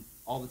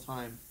all the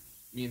time.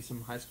 Me and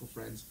some high school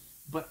friends,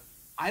 but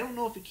I don't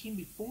know if it came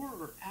before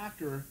or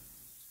after.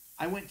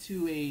 I went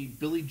to a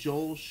Billy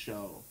Joel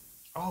show.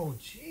 Oh,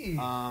 gee.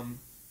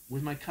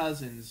 With my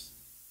cousins,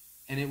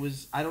 and it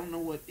was, I don't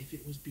know if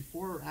it was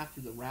before or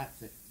after the Rat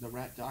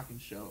Dokken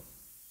show.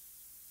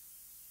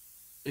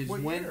 It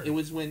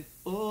was when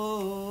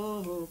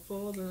oh,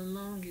 for the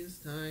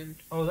longest time.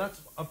 Oh,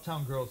 that's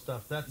Uptown Girl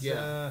stuff. That's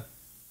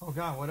oh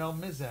god, what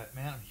album is that,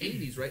 man?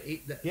 80s,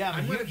 right?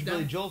 I'm a huge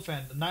Billy Joel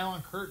fan. The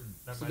Nylon Curtain.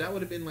 So that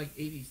would have been like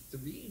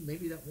 83.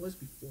 Maybe that was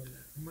before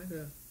that. It might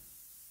have.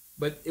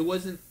 But it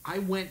wasn't. I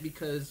went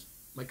because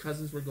my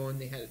cousins were going.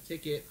 They had a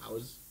ticket. I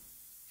was,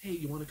 hey,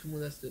 you want to come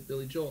with us to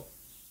Billy Joel?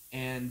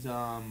 And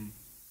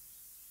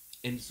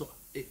so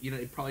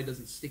it probably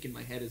doesn't stick in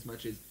my head as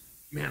much as,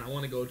 man, I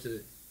want to go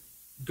to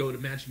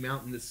Magic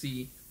Mountain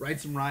to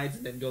ride some rides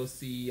and then go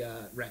see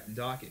Rat and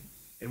Dokken.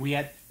 And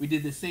we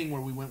did this thing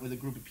where we went with a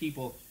group of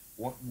people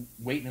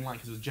waiting in line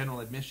because it was general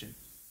admission.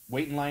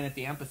 Wait in line at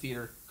the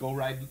amphitheater, go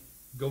ride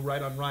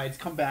on rides,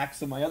 come back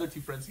so my other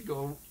two friends could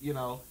go,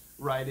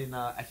 ride in.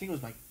 I think it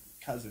was my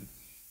cousin,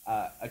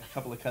 a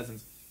couple of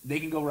cousins. They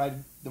can go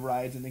ride the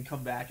rides and then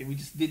come back, and we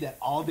just did that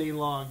all day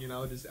long,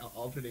 just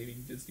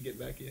alternating just to get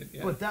back in.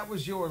 Yeah. But that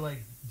was your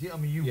deal. I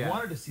mean, you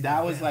wanted to see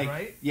that was band, like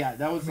right? Yeah,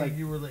 that was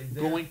you were there.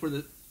 going for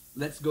the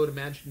let's go to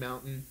Magic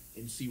Mountain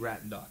and see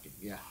Rat and Dokken.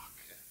 Yeah.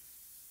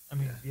 I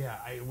mean,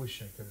 I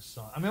wish I could have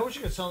saw. I mean, I wish I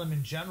could have saw them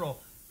in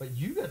general, but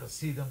you got to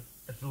see them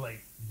at the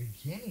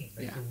beginning,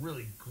 the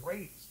really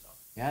great stuff.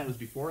 Yeah, it was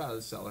before Out of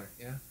the Cellar.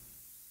 Yeah,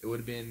 it would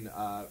have been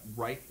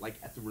right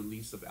at the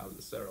release of Out of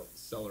the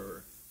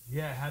Cellar.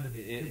 Yeah, it had to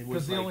be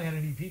because they only had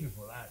an EP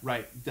before that.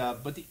 Right,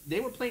 but they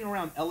were playing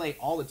around LA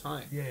all the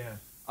time. Yeah.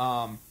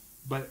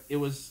 But it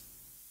was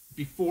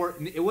before.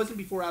 It wasn't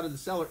before Out of the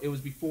Cellar. It was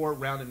before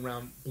Round and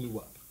Round blew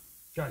up.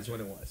 Gotcha. Is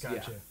when it was.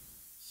 Gotcha. Yeah.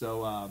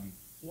 So.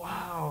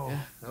 Wow.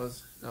 Yeah, that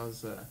was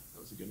a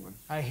good one.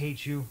 I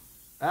hate you.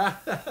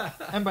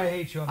 And by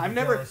hate you, I've I'm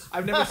never jealous.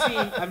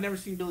 I've never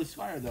seen Billy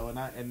Squire though,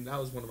 and that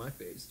was one of my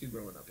faves too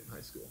growing up in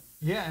high school.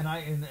 Yeah,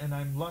 and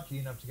I'm lucky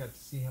enough to get to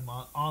see him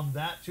on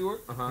that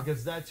tour Uh-huh.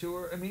 because that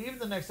tour. I mean, even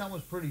the next album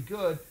was pretty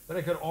good, but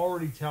I could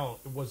already tell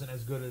it wasn't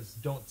as good as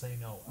Don't Say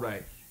No.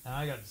 Right. And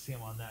I got to see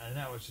him on that, and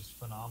that was just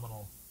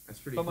phenomenal. That's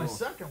pretty But cool. my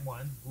second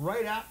one,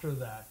 right after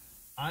that,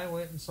 I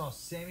went and saw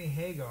Sammy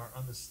Hagar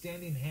on the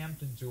Standing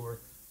Hampton tour,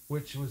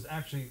 which was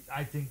actually,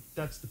 I think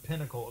that's the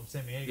pinnacle of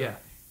Sammy Hagar. Yeah.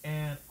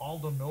 And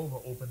Aldo Nova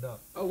opened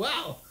up. Oh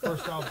wow!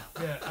 First album.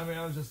 Yeah, I mean,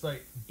 I was just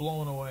like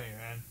blown away,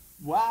 man.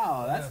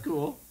 Wow, that's Yeah.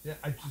 cool. Yeah,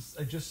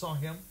 I just saw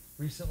him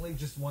recently.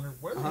 Just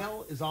wondered where the Uh-huh.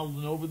 hell is Aldo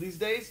Nova these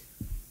days.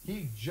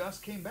 He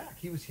just came back.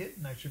 He was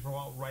hidden actually for a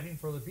while, writing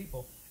for other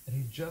people, and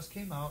he just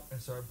came out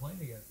and started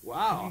playing again.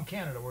 Wow. In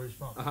Canada, where he's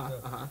from. Uh-huh, So,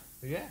 uh-huh.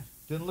 but yeah,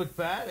 didn't look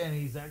bad, and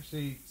he's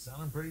actually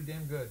sounding pretty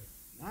damn good.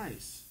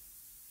 Nice.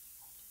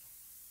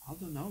 I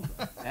don't know.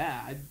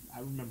 Yeah, I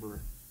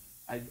remember.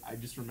 I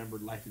just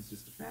remembered Life Is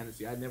Just a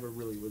Fantasy. I never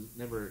really was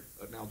never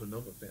an Aldo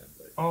Nova fan,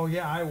 but Oh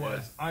yeah, I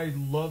was. I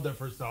loved that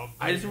first album.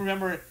 I just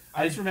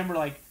remember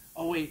like,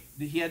 oh wait,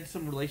 he had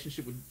some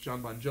relationship with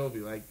John Bon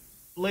Jovi, like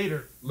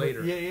later.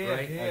 later, Yeah,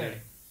 right? yeah.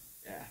 Okay.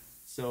 Yeah.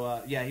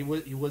 So yeah,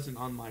 he wasn't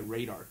on my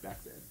radar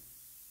back then.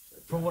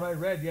 But, From what I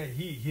read, yeah,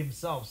 he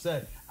himself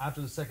said after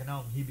the second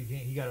album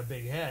he got a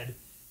big head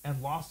and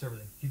lost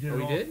everything. He did Oh, it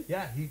he all. did?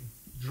 Yeah, he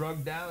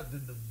drugged out,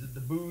 did the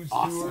booze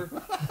Awesome.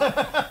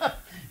 tour,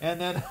 and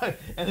then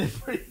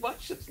pretty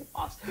much just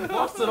lost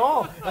it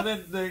all. And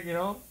then they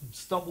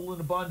stumbled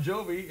into Bon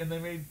Jovi and they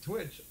made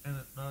Twitch, and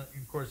of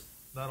course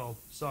that all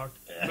sucked.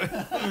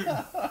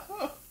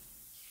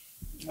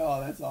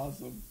 Oh, that's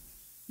awesome.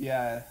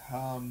 Yeah,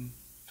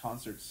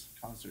 concerts.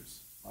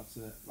 Lots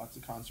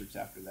of concerts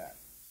after that.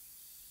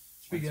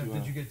 Speaking of,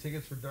 Went to, did you get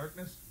tickets for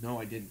Darkness? no,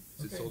 I didn't.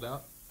 Is it Okay. sold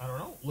out? I don't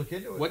know. Look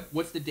into it.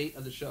 What's the date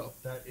of the show?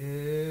 That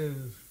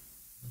is.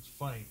 It's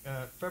funny.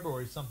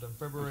 February something.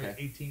 February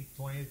Okay. 18th,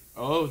 20th.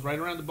 Oh, it's right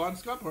around the Bon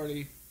Scott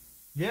party.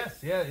 Yes,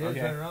 yeah, it's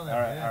Okay. right around there.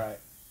 All right, yeah. all right.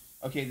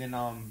 Okay, then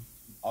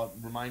I'll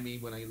remind me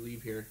when I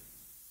leave here.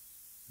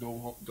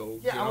 Go.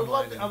 Yeah, get I would love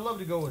online to. and- I'd love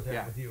to go with that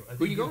Yeah. with you. I Who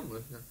think you going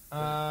with?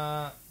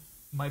 Yeah.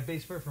 My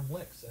bass player from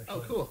Licks. Actually.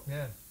 Oh, cool.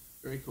 Yeah.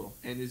 Very cool.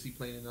 And is he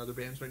playing in other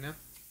bands right now?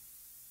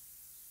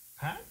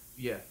 Pat?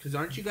 Yeah, because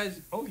aren't you guys?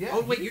 Oh yeah.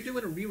 Oh wait, you're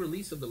doing a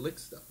re-release of the Lick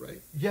stuff,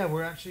 right? Yeah,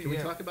 we're actually. Can we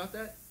yeah. talk about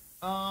that?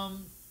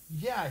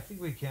 Yeah, I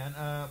think we can.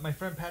 My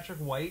friend Patrick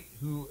White,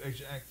 who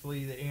is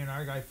actually the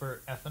A&R guy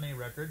for FNA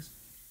Records,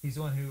 he's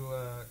the one who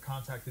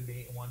contacted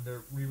me and wanted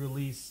to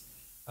re-release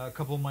a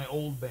couple of my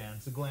old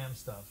bands, the glam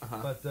stuff.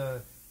 Uh-huh.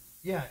 But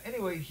yeah,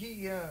 anyway,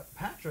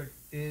 Patrick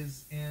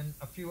is in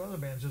a few other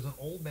bands. There's an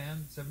old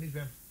band, 70s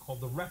band called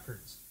The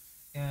Records,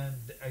 and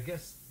I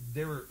guess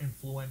they were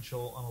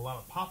influential on a lot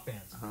of pop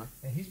bands. Uh-huh.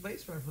 And he's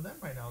bass player for them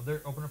right now.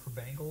 They're opening up for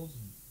Bangles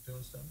and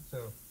doing stuff.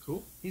 So.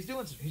 Cool. He's doing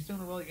a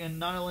really, and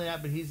not only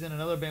that, but he's in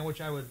another band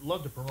which I would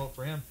love to promote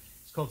for him.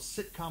 It's called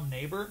Sitcom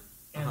Neighbor,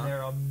 and Uh-huh.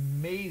 they're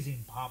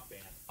amazing pop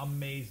band,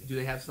 amazing. Do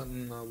they have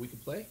something we can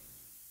play?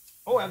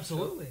 Oh,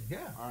 absolutely,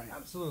 yeah, All right.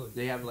 absolutely.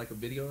 They have like a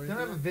video or They anything?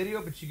 don't have a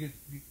video, but you could.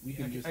 We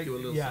can I- just I- do a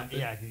little yeah, something?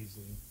 Yeah, I can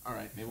easily. All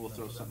right, maybe we'll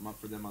throw something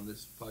up for them on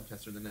this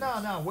podcast or the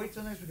next. No, wait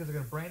till next because I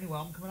got a brand new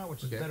album coming out,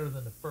 which is Okay. better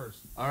than the first.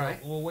 All right.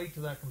 So we'll wait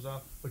till that comes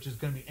out, which is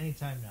going to be any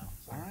time now.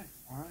 So. All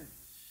right.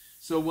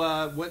 So,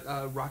 what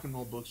rock and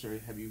roll books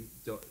have you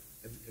dove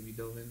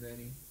into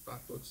any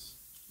rock books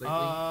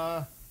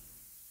lately?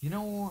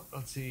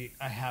 Let's see.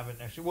 I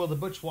haven't actually. Well, the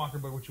Butch Walker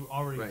book, which we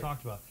already Right.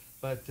 talked about,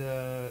 but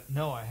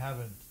no, I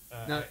haven't.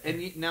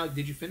 Now,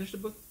 did you finish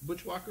the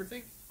Butch Walker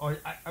thing?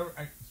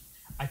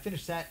 I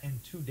finished that in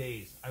 2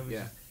 days. I was.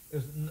 Yeah. It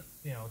was.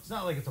 It's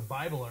not like it's a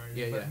Bible or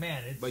anything, Yeah, but yeah.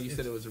 man, it's. But you said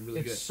it's- it was a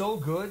really it's good. so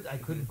good. I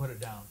couldn't put it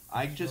down.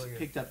 I It's just really good.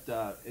 picked up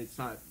the. It's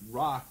not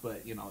rock,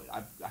 but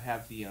I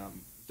have the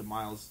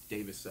Miles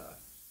Davis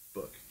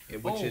book,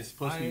 which is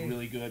supposed to be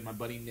really good. My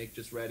buddy Nick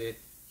just read it.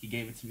 He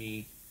gave it to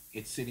me.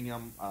 It's sitting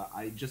on.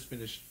 I just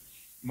finished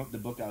the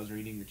book I was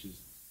reading, which is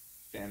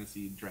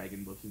fantasy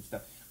dragon books and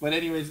stuff. But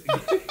anyways,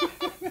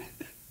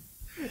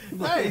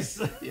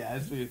 Nice. yeah,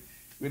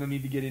 we don't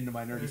need to get into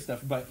my nerdy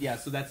stuff. But yeah,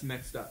 So that's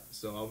next up.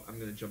 So I'm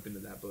going to jump into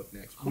that book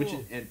next.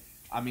 Cool. and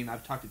I mean,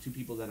 I've talked to 2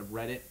 people that have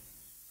read it,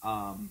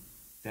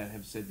 that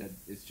have said that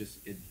it's just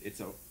it's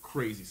a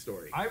crazy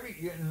story. I read,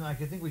 and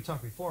like I think we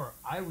talked before.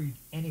 I read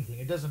anything.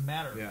 It doesn't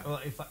matter Yeah.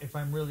 if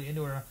I'm really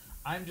into it or not.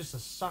 I'm just a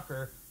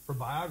sucker for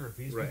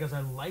biographies Right. because I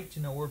like to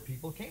know where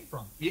people came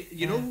from.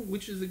 You know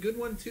which is a good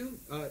one too?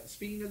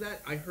 Speaking of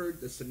that, I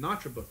heard the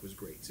Sinatra book was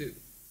great too.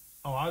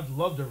 Oh, I'd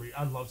love to read.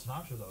 I love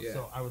Sinatra though, Yeah.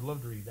 so I would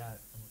love to read that.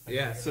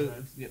 Yeah, so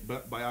that. yeah,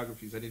 but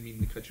biographies. I didn't mean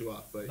to cut you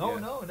off, but No,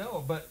 yeah.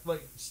 no. But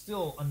like,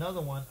 still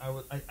another one.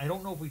 I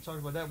don't know if we talked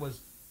about that. Was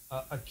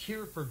A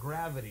Cure for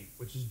Gravity,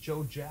 which is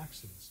Joe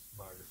Jackson's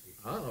biography.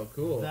 Oh,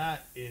 cool.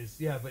 That is,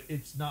 yeah, but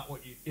it's not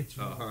what you. It's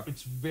Uh-huh.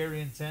 it's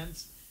very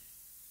intense.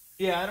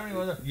 Yeah, I don't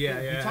even know. Yeah,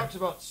 He yeah. talks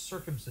about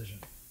circumcision,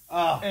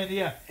 Oh, and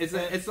yeah, and-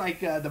 It's like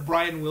the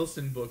Brian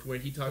Wilson book where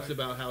he talks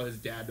about how his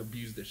dad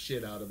abused the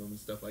shit out of him and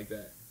stuff like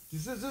that.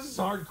 This is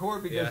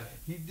hardcore because Yeah.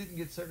 he didn't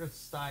get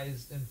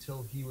circumcised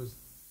until he was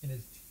in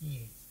his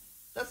teens.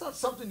 That's not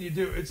something you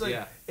do. It's like,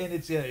 Yeah. and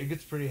it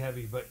gets pretty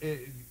heavy, but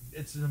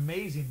it's an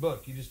amazing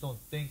book. You just don't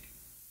think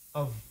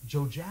of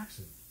Joe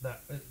Jackson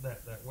that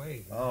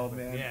way. Oh, But,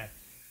 man. yeah,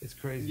 it's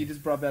crazy. You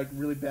just brought back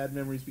really bad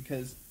memories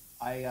because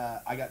I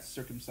got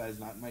circumcised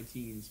not in my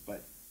teens,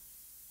 but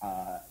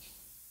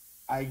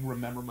I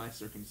remember my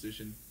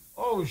circumcision.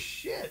 oh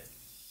shit!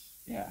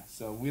 yeah.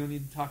 So we don't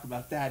need to talk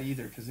about that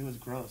either because it was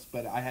gross.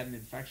 But I had an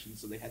infection,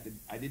 so they had to.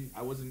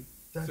 I wasn't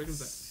That's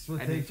circumcised.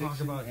 what I they had an talk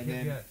infection, about. and Yeah,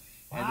 then yeah.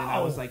 and then I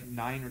was Wow. like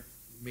 9 or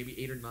maybe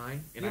 8 or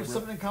 9, and You have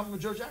something in common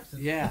with Joe Jackson.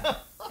 Yeah,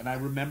 and I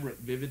remember it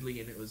vividly,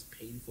 and it was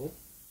painful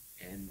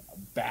and a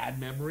bad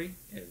memory,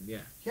 and yeah,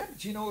 Yeah,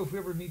 but you know, if we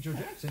ever meet Joe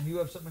Jackson, you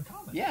have something in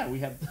common. yeah, we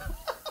have.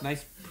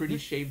 nice, pretty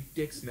shaved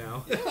dicks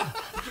now. You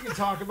can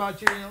talk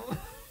about your,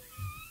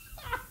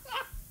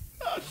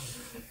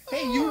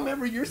 Hey, you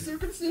remember your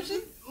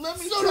circumcision? Let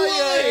me So tell do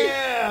you. I.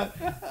 Yeah.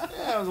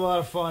 That was a lot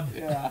of fun.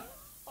 Yeah.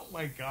 Oh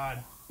my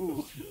god.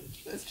 Ooh,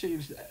 let's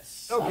change that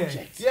Okay.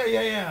 subject.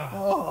 Yeah.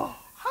 Oh.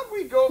 How'd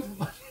we go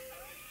from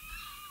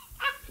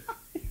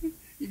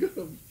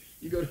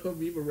You go to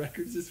Amoeba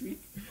Records this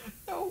week?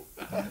 no,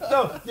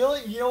 the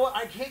only, you know what?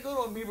 I can't go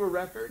to Amoeba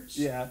Records.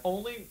 Yeah.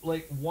 Only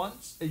like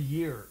once a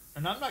year,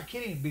 and I'm not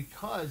kidding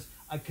because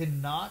I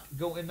cannot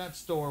go in that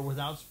store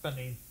without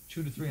spending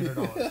 $200 to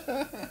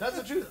 $300. That's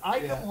the truth. I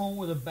Yeah. come home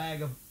with a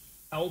bag of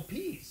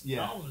LPs,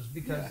 Yeah. albums,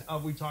 because Yeah.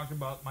 we talked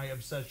about my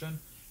obsession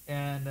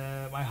and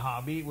my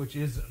hobby, which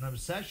is an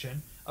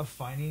obsession of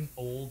finding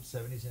old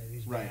 70s and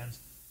 80s Right. bands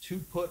to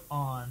put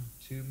on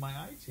to my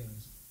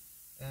iTunes.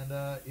 And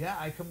yeah,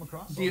 I come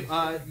across all Do you, these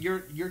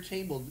things. your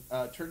table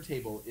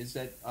turntable is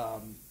it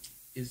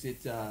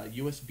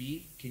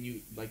USB? Can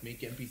you like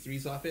make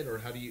MP3s off it, or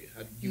how do you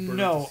burn it to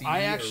No, CD,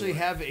 I or actually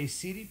what? have a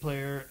CD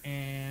player,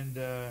 and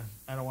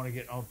I don't want to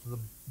get into the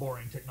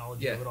boring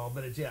technology Yeah. of it all,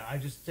 but it's I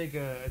just take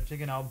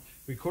an album,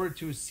 record it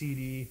to a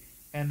CD,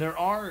 and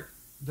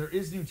there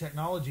is new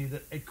technology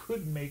that it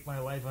could make my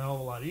life a hell of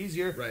a lot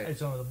easier. Right. I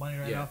just don't have the money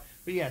right Yeah. now,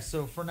 but yeah.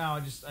 So for now,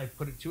 I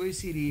put it to a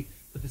CD,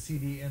 put the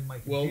CD in my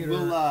Well, computer,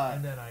 we'll,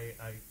 and then I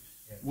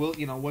Well,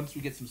 once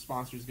we get some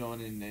sponsors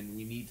going, and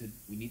we need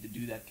to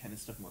do that kind of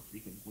stuff more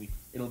frequently,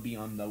 it'll be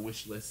on the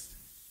wish list.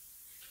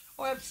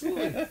 oh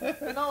absolutely.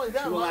 And not only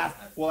that,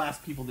 We'll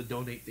ask people to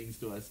donate things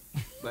to us,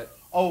 but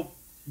Oh,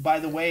 by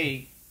the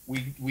way,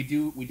 we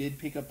did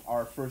pick up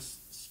our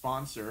first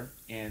sponsor,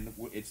 and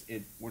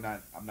we're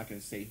not. I'm not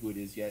going to say who it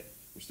is yet.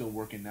 We're still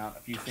working out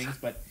a few things,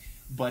 but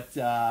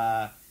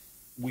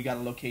we got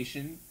a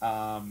location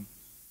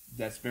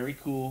that's very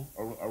cool,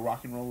 a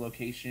rock and roll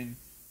location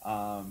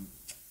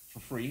for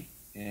free,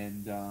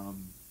 and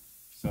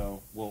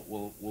so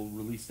we'll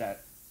release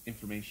that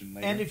information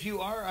later. And if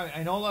you are,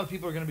 I know a lot of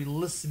people are going to be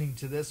listening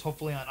to this,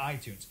 hopefully on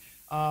iTunes.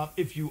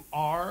 If you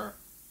are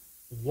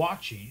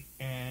watching,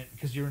 and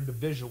because you're into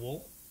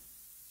visual,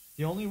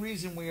 the only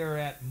reason we are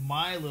at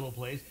my little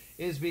place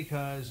is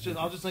because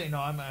I'll just let you know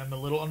I'm a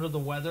little under the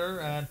weather,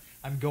 and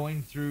I'm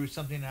going through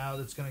something now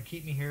that's going to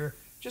keep me here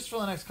just for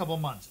the next couple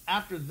of months.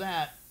 After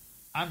that,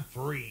 I'm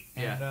free,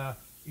 and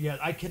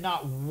I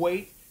cannot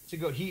wait to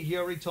go. He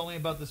already told me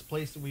about this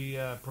place that we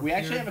procured. we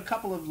actually have a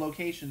couple of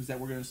locations that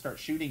we're going to start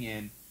shooting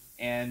in,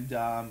 and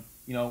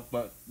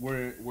but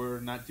we're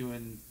not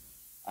doing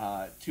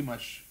too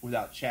much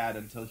without Chad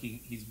until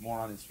he's more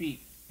on his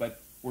feet.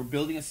 But we're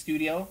building a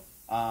studio,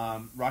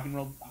 Rock and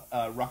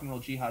Roll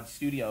Jihad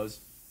Studios.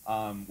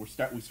 We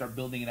start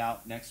building it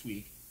out next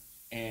week,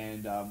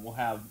 and we'll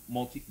have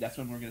That's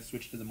when we're going to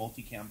switch to the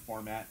multicam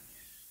format,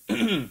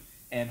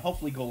 and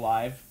hopefully go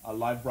live,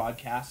 live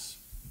broadcasts.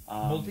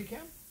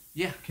 multicam.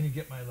 yeah, Can you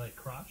get my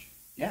crotch?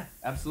 Yeah,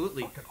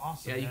 absolutely. Fucking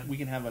awesome, Yeah, man. we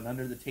can have an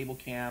under the table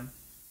cam.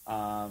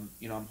 I'm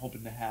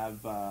hoping to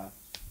have a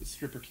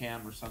stripper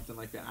cam or something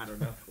like that. I don't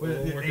know.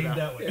 Well, work it aimed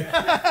out.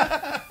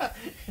 that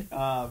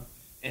way.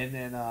 And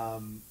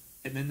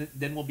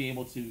then we'll be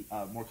able to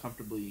more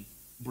comfortably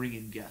bring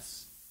in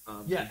guests. Yeah,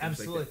 and things like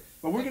absolutely. that.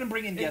 But we're going to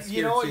bring in guests You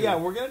here know what? too. Yeah,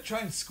 we're gonna try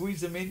and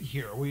squeeze them in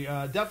here. We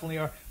definitely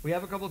are. We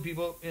have a couple of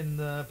people in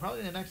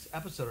probably the next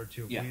episode or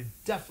two. Yeah. We're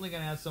definitely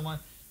gonna have someone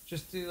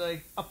just to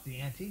up the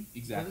ante. with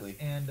Exactly. us.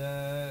 And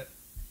they're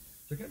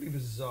gonna be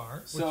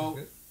bizarre. So-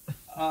 which is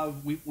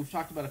good. We've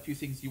talked about a few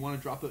things. You want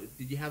to drop it?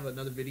 Did you have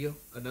another video,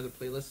 another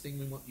playlist thing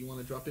you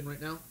want to drop in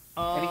right now?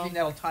 Anything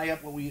that'll tie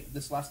up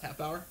this last half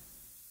hour?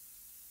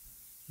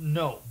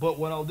 No, but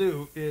what I'll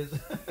do is,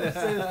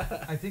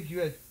 I think you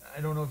had. I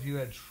don't know if you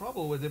had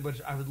trouble with it,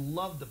 but I would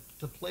love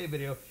to play a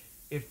video,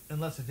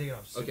 unless I take it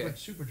off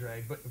Super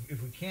Drag. But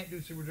if we can't do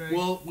Super Drag,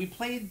 Well, we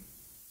played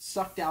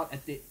 "Sucked Out"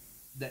 at the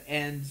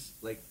ends,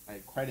 like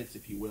credits,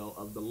 if you will,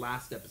 of the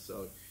last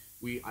episode.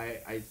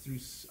 I threw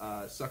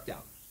 "Sucked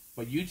Out."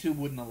 But YouTube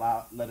wouldn't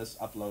let us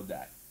upload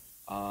that.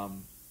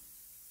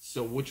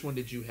 So which one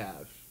did you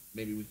have?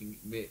 Maybe we can.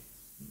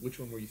 Which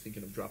one were you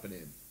thinking of dropping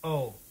in?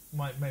 oh,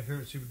 my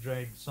favorite Super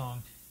Drag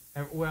song.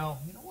 Well,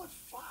 you know what?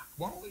 Fuck.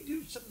 Why don't we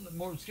do something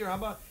more obscure? How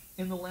about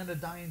 "In the Land of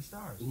Dying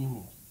Stars"?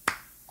 Ooh,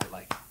 I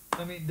like it.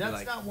 I mean, that's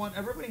Like- not one.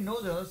 Everybody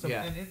knows that other stuff,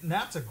 Yeah. and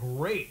that's a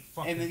great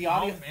fucking And the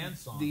audio, album and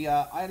song. the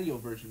audio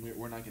version,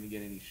 we're not going to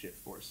get any shit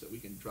for, so we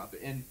can drop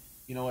it. And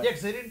you know what? yeah,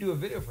 because they didn't do a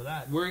video for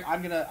that.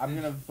 I'm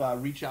gonna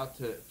reach out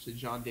to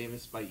John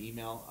Davis by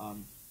email,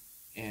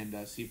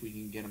 and see if we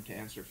can get him to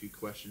answer a few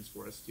questions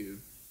for us too,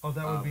 Oh,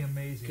 that would be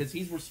amazing. because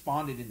he's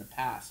responded in the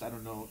past. I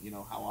don't know,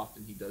 how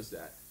often he does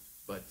that,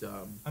 but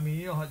I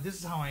mean, this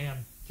is how I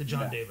am to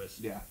John Davis.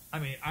 yeah, I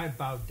mean, I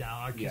bow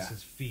down. I kiss Yeah.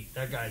 his feet.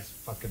 That guy's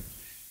fucking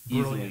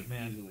easily, brilliant,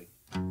 man. easily.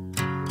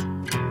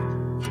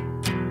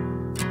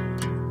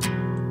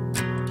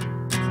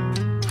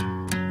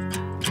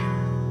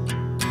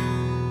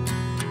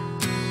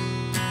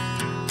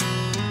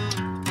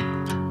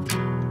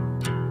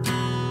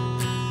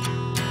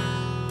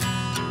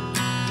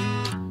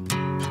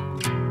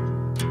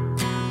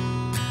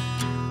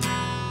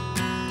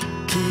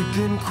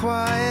 Keeping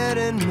quiet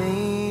and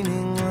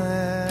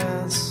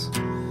meaningless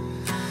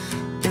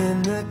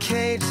in the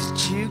cage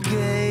that you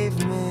gave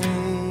me.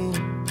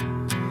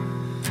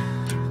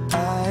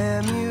 I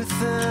am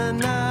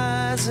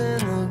euthanizing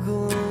the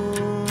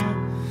gloom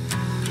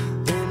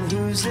in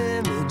whose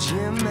image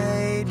you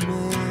made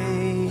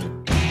me.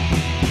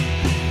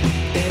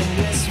 In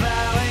this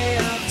valley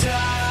of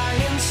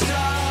dying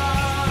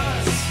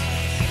stars,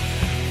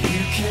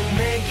 you can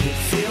make it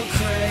feel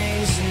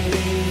crazy.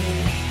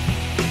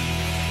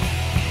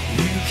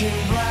 You can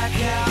black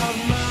out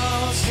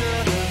most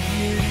of the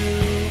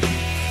view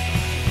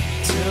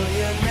till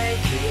you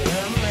make it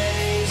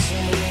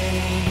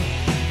amazing.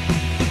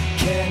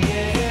 Can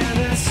you hear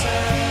the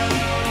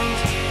sound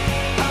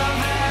of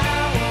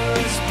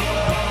hours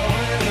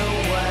blowing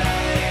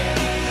away?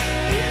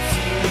 If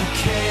you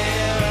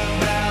care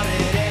about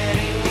it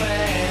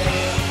anyway,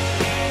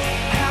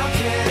 how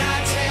can I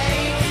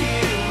take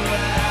you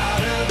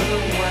out of the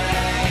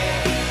way?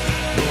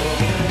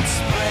 Bullets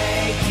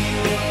break you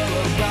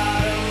over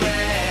bottom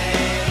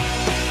end.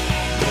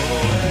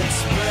 Bullets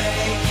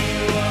break you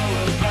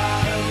over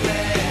bottom end.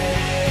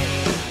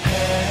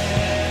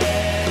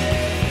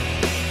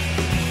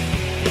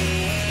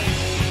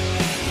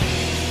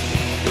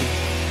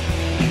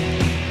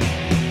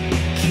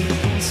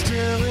 Keeping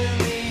still in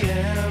the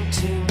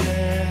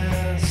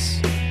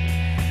emptiness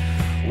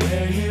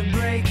where you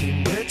break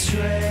and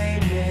betray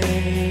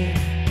me.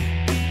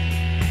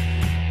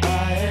 I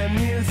am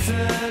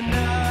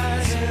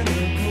euthanizing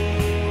the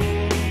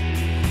gloom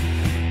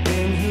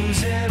in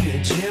whose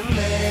image you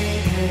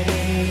made me.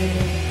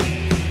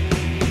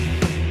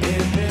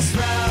 In this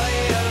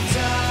valley of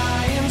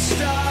dying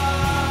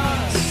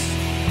stars,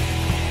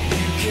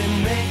 you can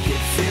make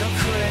it feel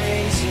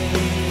crazy.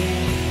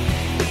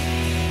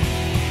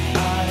 I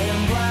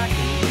am black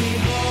and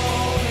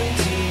beholden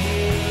to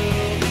you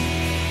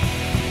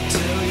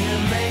till you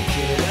make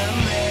it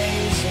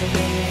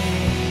amazing.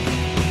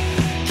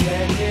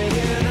 Can you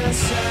hear the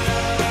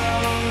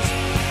sound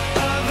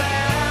of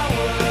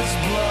hours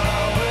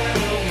blowing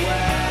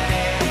away?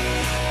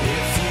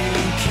 If you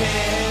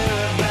care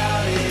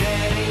about it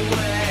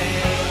anyway,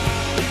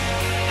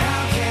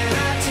 how can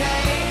I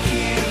take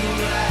you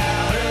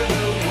out of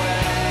the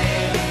way?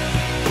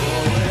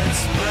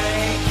 Bullets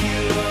break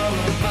you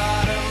over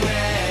bottom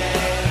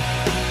end.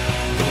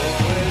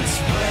 Bullets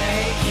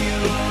break you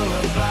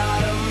over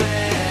bottom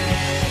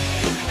end.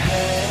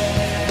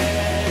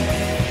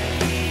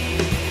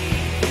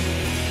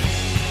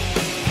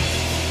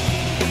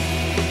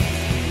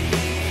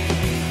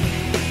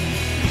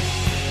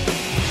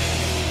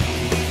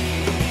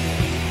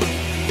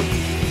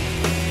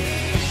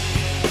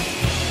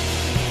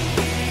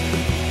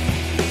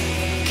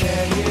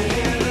 Can you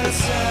hear the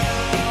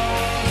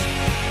sound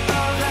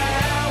of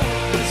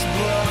hours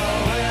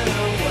blowing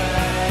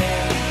away?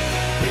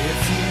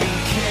 If you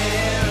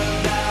care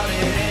about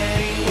it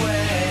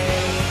anyway,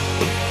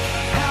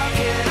 how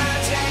can I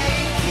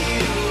take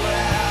you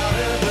out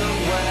of the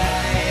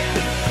way?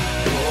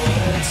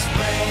 Bullets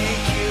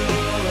break you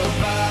over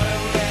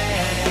bottom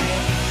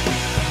end.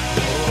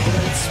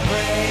 Bullets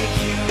break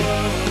you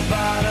over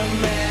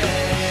bottom end.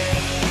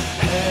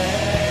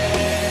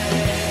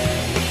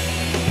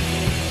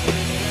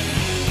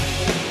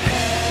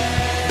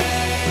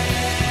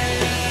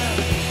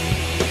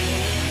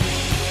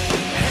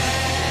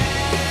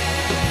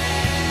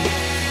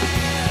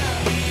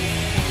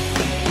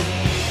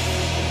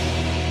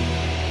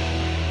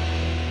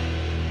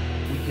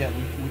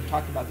 We've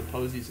talked about the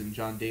Posies and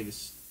John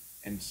Davis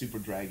and Super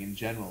Drag in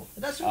general.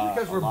 And that's just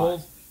because a we're lot.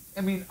 both.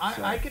 I mean,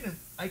 So- I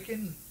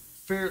can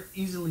fair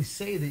easily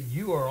say that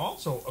you are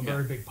also a Yeah.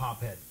 very big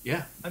pop head.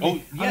 Yeah. I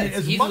mean, it's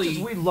as much easily- as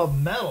we love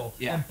metal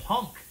Yeah. and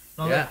punk,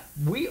 and all Yeah. that,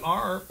 we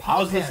are pop I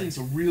was heads.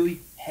 listening to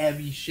really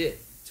heavy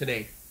shit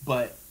today,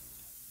 but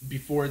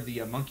before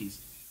the Monkeys.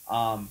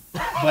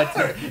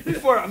 But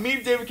Before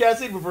me, David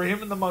Cassidy, before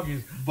him and the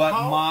Monkeys. but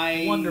How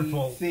my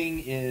wonderful. thing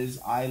is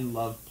I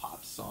love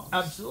pop songs.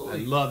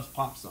 Absolutely. I love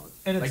pop songs.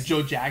 And like it's-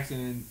 Joe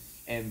Jackson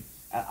and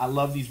I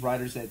love these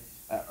writers that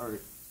are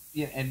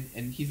yeah,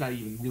 and he's not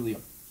even really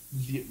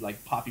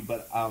like poppy,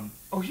 but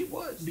Oh, he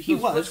was. he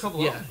Those was first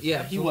couple yeah albums. he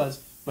Absolutely. was.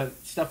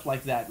 But stuff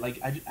like that,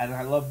 like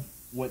I love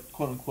what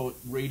quote unquote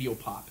radio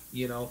pop.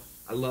 You know,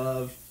 I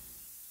love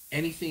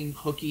anything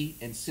hooky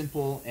and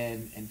simple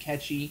and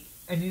catchy.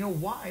 And you know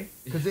why?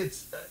 Because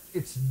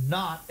it's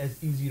not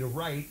as easy to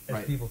write as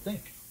Right. people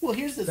think. Well,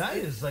 here's the That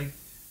thing. is like,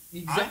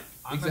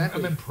 Exactly.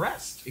 I'm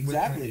impressed. with-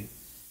 Exactly.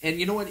 And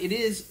you know what? It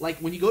is like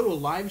when you go to a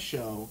live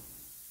show,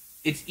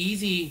 it's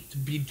easy to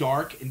be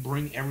dark and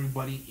bring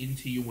everybody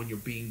into you when you're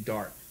being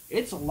dark.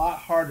 It's a lot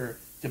harder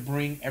to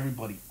bring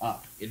everybody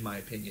up, in my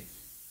opinion.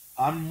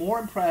 I'm more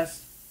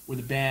impressed with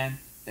a band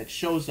that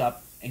shows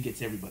up and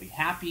gets everybody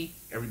happy,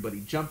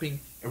 everybody jumping,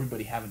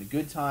 everybody having a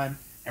good time,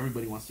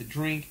 everybody wants to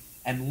drink,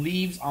 and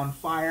leaves on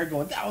fire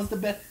going, that was the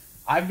best.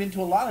 I've been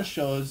to a lot of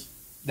shows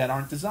that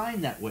aren't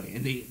designed that way,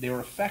 and they're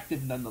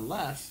effective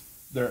nonetheless.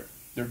 They're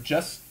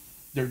just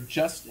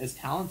as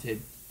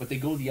talented, but they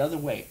go the other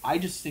way. I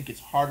just think it's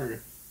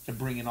harder to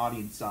bring an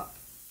audience up.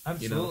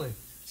 Absolutely.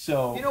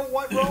 So You know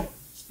what, Ro?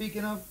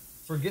 Speaking of,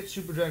 forget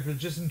Superdrag for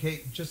just in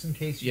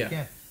case you Yeah.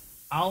 can't.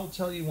 I'll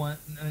tell you one.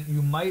 And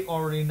you might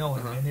already know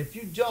him, Uh-huh. and if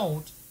you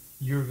don't,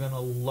 you're gonna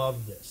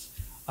love this.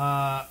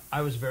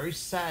 I was very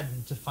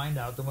saddened to find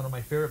out that one of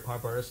my favorite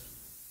pop artists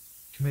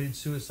committed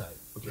suicide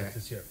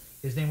this year.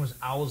 His name was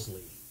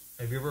Owsley.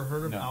 Have you ever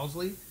heard of No.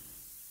 Owsley?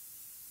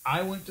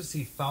 I went to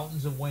see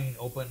Fountains of Wayne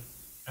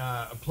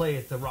play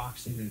at the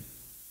Roxy.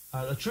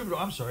 The Troubadour.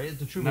 I'm sorry, at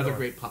the Troubadour. another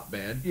great pop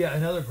band. Yeah,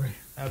 another great,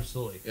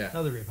 absolutely. Yeah.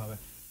 Another great pop band.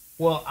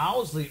 Well,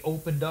 Owsley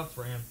opened up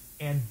for him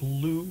and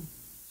blew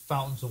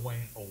Fountains of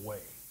Wayne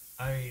away.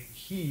 I mean,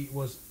 he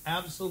was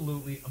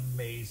absolutely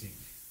amazing.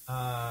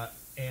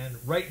 And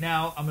right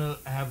now, I'm going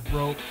to have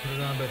Ro put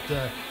it on, but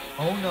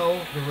Oh No,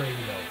 the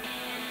radio.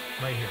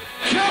 Right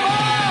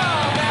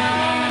here.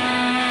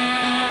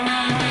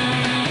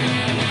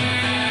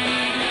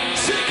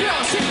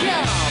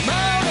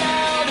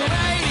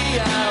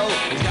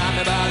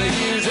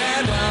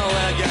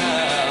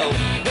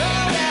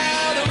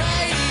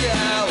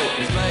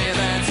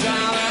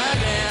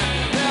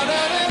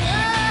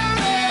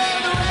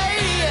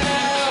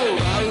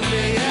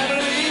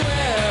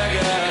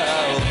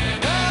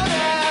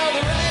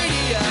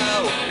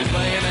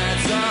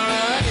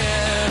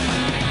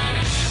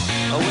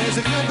 Always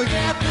a good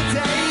forget the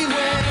day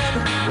when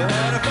you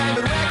heard a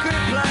favorite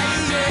record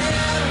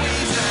playing. We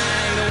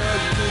sang the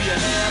words to your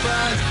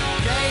neighbors.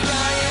 Gay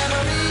Diana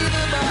read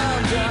the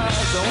bomb drugs.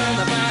 So when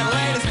the band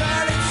lady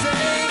started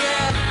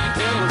singing,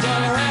 it was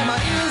all around my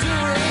ears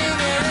were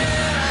ringing.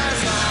 I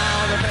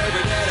smiled a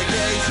favorite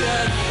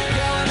dedication,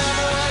 going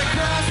number one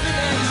across the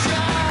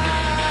nation.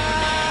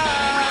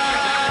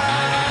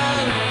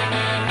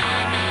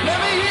 Let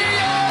me hear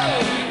you.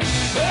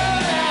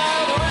 Burn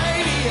out the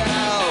radio.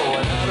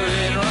 Another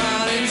hit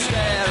run in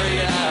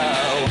stereo.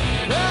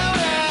 Burn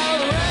out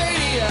the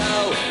radio.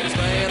 It's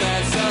playing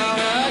that song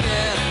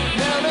again.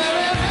 Burn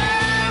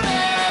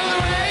out the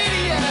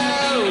radio.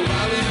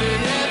 Follows me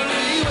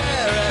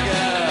everywhere I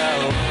go.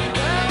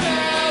 Burn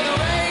out the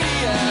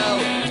radio.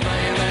 It's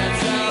playing that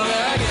song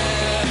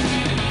again.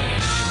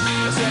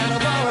 I settle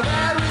for a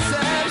bad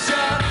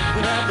reception.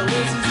 We'll have to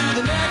listen to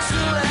the next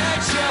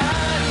selection.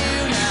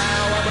 You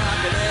know I'm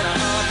rocking in a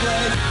hard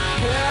place.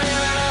 Where you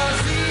never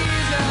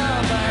sees your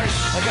face.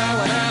 I'm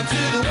going out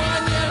to the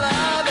one you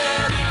love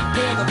it.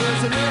 When the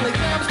person really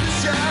comes to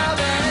shove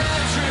it.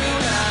 True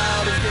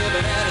love is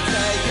giving and it's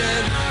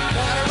taking.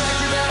 Not a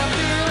record that I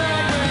feel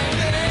like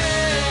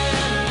breaking.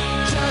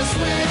 Just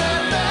when I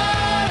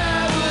thought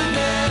I would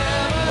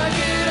never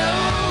get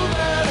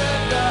over the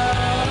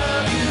thought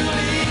of you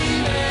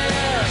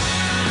leaving.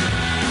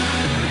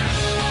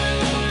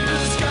 The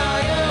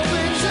sky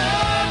opens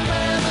up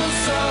and the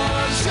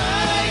sun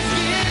shines,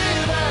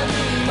 giving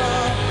me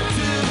more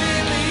to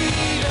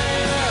believe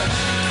in.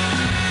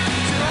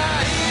 Till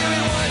I hear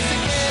it once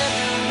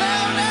again. No,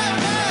 no,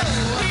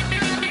 no.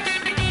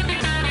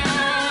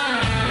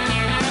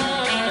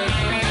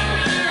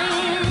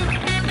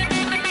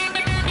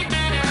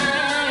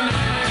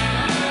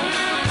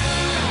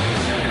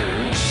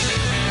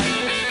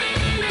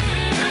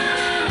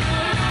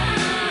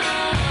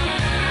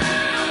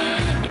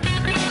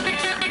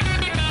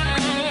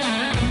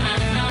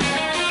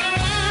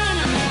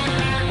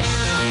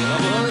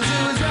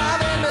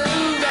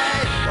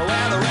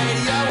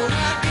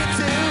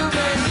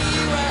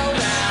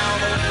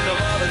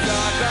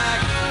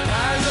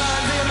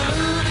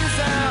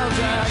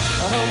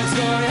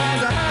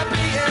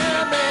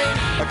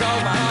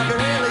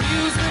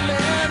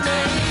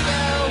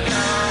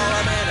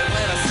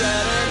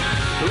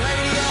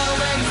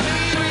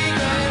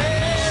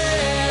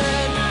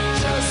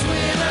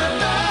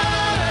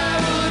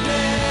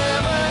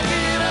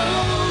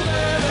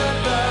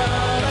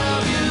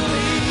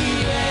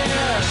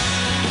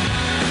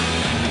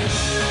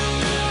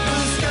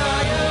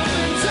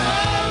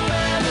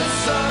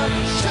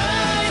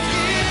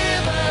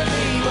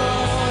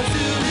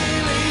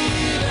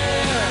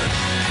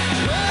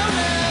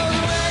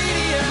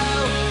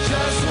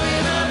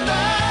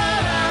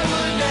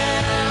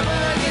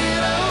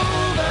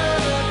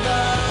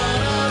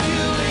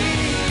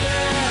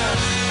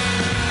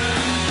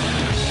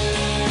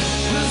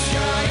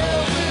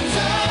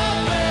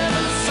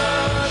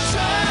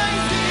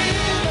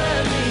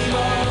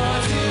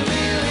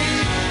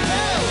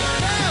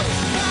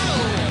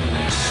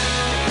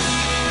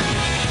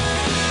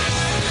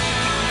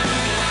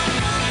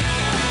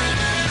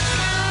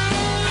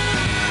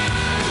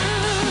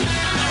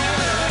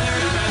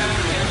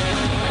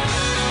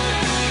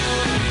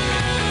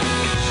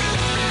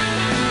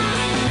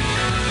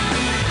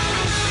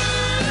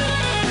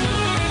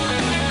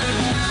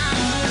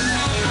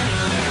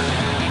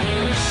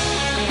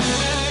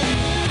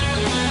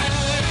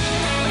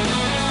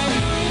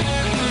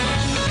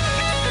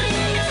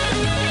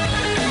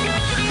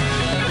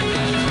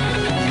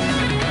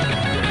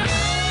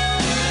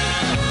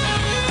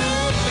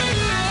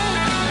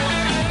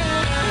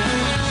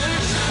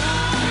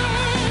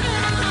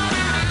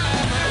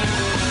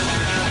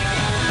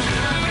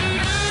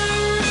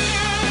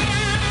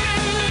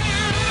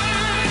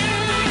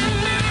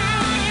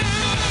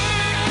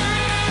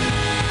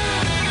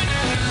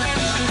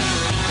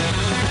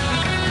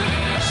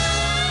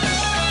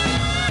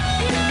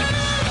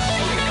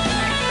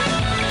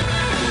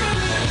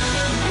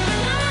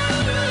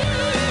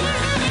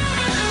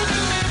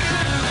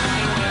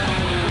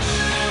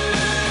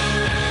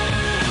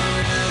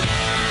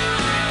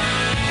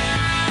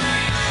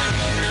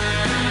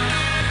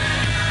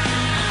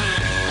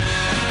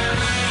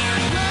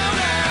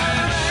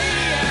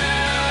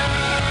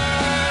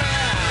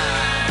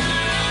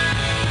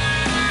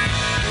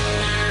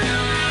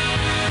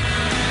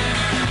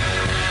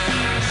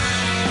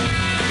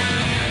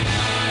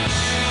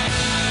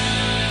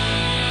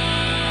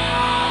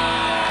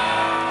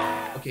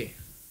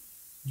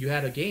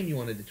 had a game you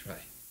wanted to try.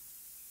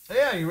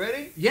 Yeah, you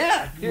ready?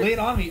 Yeah, Here. lay it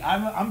on me.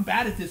 I'm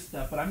bad at this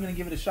stuff, but I'm gonna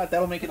give it a shot.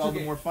 That'll make it That's all the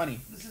okay. more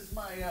funny. This is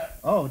my.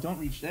 Oh, don't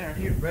reach there.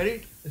 Here,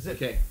 ready? Is it?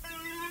 Okay.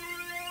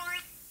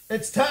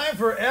 It's time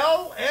for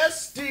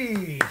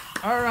LSD.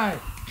 All right.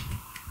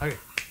 Okay.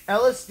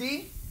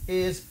 LSD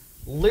is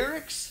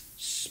lyrics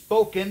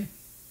spoken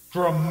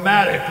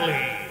dramatically.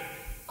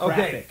 Okay.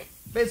 Graphic.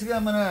 Basically,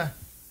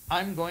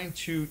 I'm going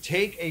to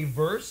take a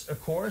verse, a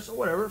chorus, or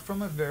whatever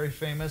from a very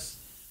famous,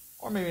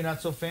 or maybe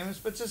not so famous,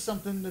 but just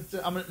something that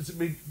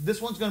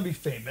this one's going to be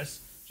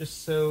famous,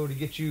 just so to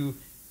get you,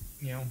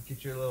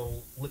 get your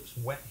little lips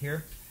wet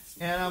here.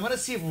 And I'm going to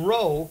see if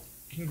Ro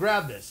can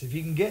grab this, if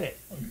he can get it.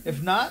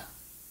 If not,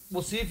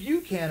 we'll see if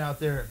you can out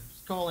there.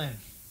 Just call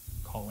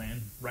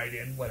in, write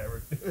in,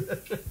 whatever.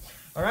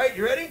 All right,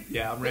 you ready?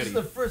 Yeah, I'm This ready. is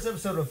the first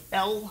episode of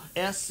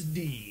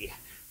LSD,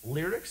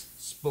 lyrics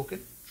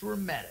spoken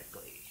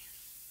dramatically.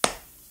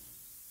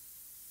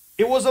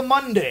 It was a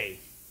Monday,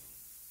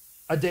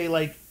 a day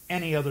like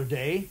any other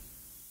day.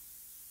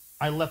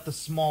 I left the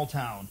small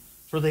town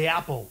for the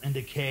apple in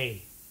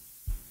decay.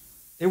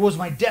 It was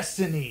my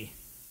destiny,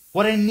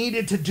 what I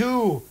needed to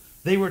do.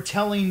 They were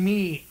telling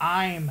me,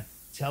 I'm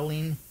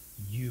telling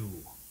you.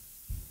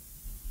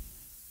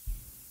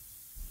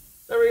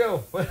 There we go.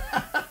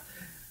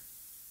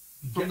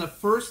 From the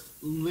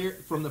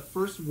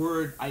first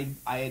word, I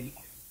had,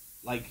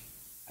 like,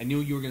 I knew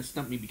you were gonna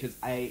stump me because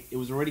it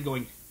was already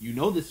going. You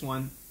know this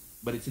one,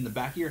 but it's in the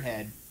back of your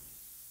head.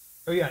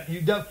 Oh yeah,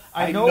 you done.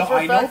 I know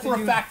for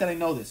a fact that I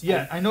know this.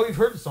 Yeah, I know you've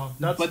heard the song.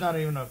 That's But- not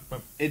even a.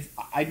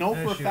 I know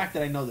for a shoot. fact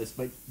that I know this,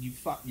 but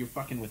you're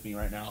fucking with me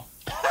right now.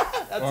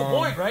 That's the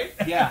point, right?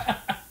 Yeah.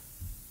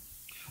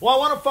 Well, I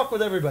want to fuck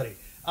with everybody.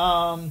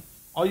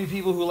 All you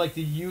people who like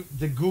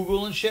the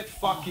Google and shit,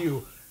 fuck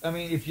you. I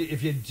mean, if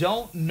you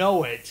don't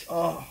know it,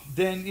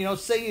 then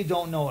say you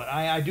don't know it.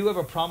 I do have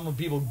a problem with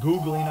people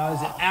Googling us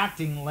and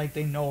acting like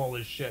they know all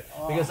this shit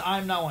because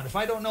I'm not one. If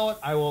I don't know it,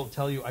 I will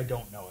tell you I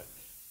don't know it.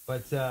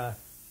 But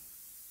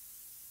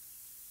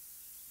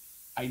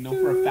I know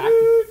for a fact.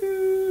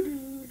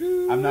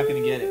 I'm not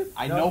gonna get it.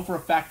 I No. know for a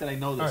fact that I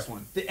know all this right,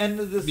 one. the end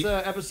of this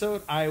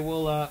episode, I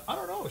will. I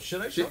don't know.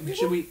 Should I? show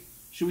people?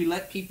 Should we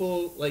let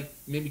people like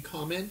maybe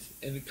comment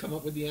and come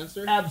up with the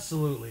answer?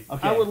 Absolutely.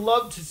 Okay. I would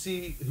love to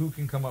see who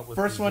can come up with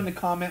First these. one to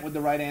comment with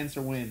the right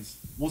answer wins.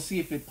 We'll see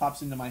if it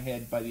pops into my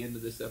head by the end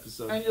of this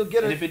episode. And you'll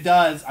get And it. if it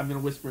does, I'm gonna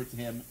whisper it to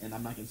him, and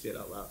I'm not gonna say it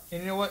out loud.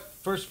 And you know what?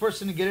 First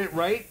person to get it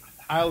right,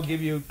 I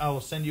will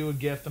send you a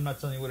gift. I'm not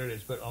telling you what it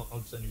is, but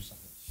I'll send you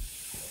something.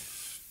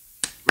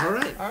 All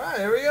right. All right,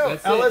 there we go.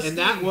 That's LSD. it. And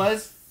that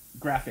was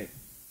Graphic.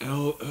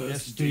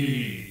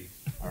 LSD.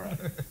 All right.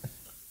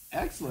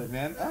 Excellent,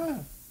 man.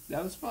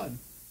 That was fun.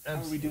 How are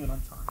we doing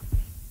on time?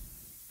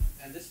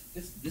 And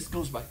this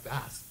goes by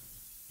fast.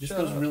 This Shut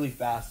goes up. really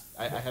fast.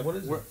 I have. What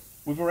is it?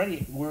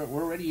 We're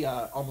already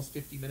almost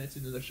 50 minutes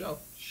into the show.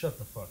 Shut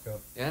the fuck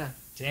up. Yeah.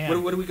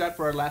 Damn. What do we got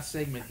for our last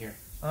segment here?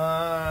 We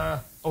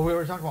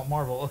were talking about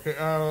Marvel. Okay.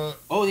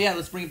 Oh yeah,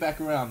 let's bring it back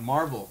around.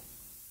 Marvel.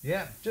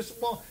 Yeah. Just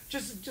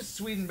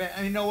Sweden.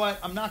 And you know what?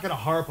 I'm not gonna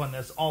harp on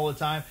this all the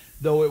time,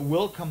 though it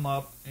will come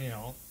up,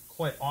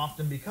 quite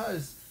often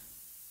because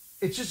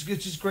it's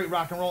just great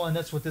rock and roll, and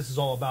that's what this is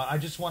all about. I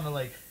just want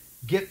to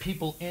get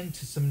people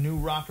into some new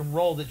rock and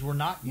roll that we're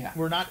not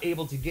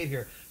able to get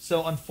here.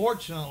 So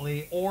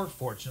unfortunately, or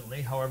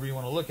fortunately, however you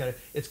want to look at it,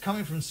 it's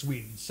coming from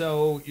Sweden.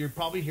 So you'll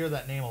probably hear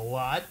that name a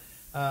lot.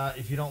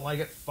 If you don't like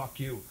it, fuck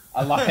you.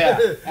 A lot, yeah.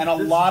 And a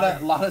This is lot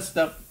great. of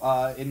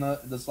stuff in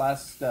this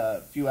last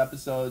few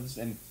episodes,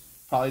 and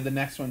probably the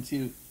next one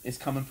too, is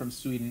coming from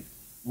Sweden.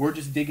 We're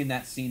just digging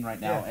that scene right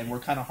now, Yeah. and we're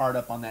kind of hard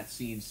up on that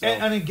scene. So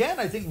And again,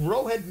 I think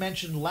Ro had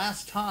mentioned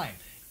last time,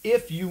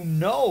 if you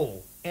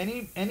know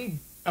any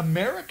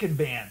American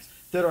bands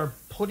that are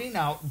putting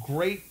out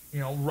great,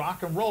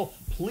 rock and roll,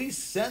 please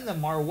send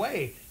them our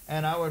way,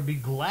 and I would be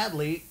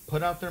gladly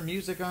put out their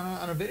music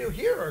on a video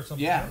here or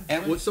something. Yeah,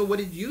 And so, what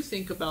did you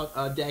think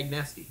about Dag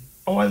Nasty?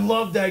 Oh, I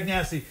love Dag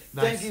Nasty.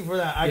 Nice. Thank you for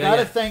that. I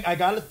Yeah,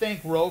 gotta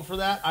thank Ro for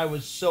that. I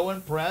was so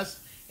impressed,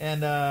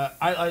 and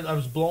I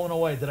was blown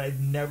away that I'd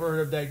never heard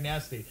of Dag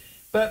Nasty.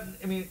 But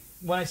I mean,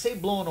 when I say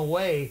blown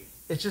away,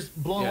 it's just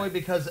blown Yeah. away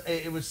because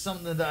it was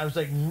something that I was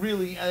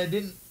really. I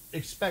didn't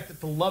expect it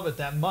to love it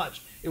that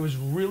much. It was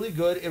really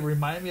good. It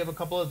reminded me of a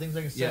couple of things,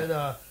 like I said.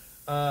 Yeah.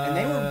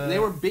 And they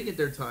were big at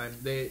their time.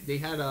 They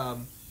had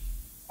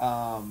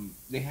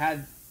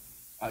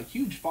a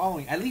huge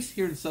following, at least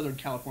here in Southern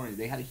California.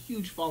 They had a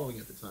huge following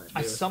at the time.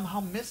 I They were- somehow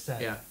missed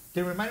that. Yeah.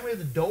 They reminded me of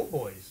the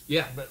Doughboys.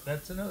 Yeah. But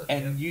that's another.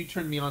 And you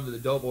turned me on to the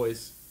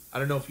Doughboys. I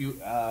don't know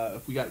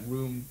if we got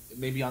room.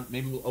 Maybe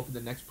we'll open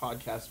the next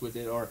podcast with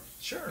it, or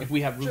sure. if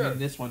we have room Sure. in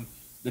this one.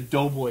 The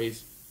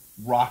Doughboys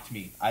rocked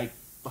me. I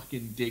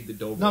fucking dig the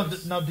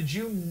Doughboys. Now, did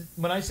you?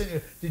 When I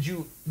said, did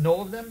you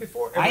know of them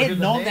before? Ever I hear had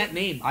the known name? that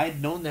name. I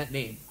had known that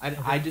name.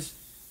 I just,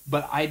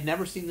 but I had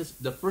never seen this.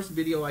 The first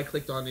video I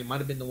clicked on, it might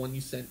have been the one you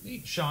sent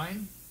me.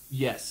 Shine.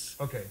 Yes.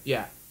 Okay.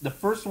 Yeah. The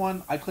first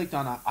one I clicked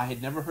on, I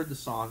had never heard the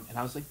song, and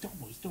I was like,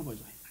 Doughboys.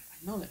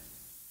 I know that.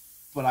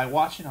 But I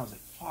watched it, and I was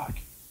like, fuck.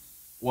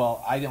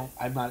 Well, I don't.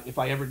 I'm not. If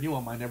I ever knew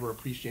him, I never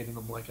appreciated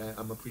him like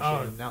I'm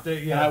appreciating him now. yeah,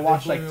 and I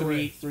watched they like blew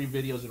me three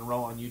videos in a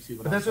row on YouTube.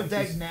 And But that's I what was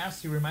like, Dag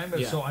Nasty reminded me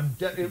of. Yeah. So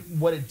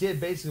what it did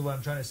basically, what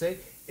I'm trying to say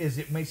is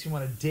it makes you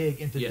want to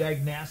dig into Yeah.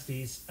 Dag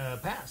Nasty's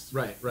past.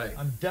 Right.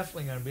 I'm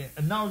definitely going to be.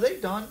 And now are they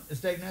done?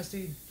 Is Dag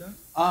Nasty done?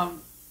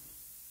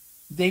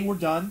 They were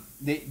done.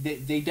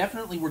 They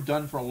definitely were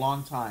done for a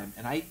long time,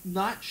 and I'm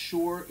not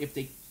sure if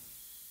they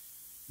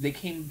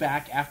came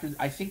back after.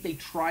 I think they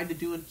tried to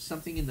do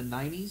something in the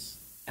 '90s,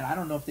 and I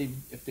don't know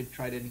if they've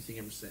tried anything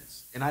ever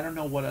since. And I don't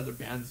know what other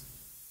bands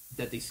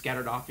that they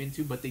scattered off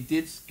into, but they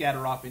did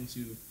scatter off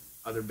into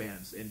other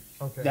bands, and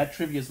Okay. that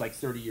trivia is like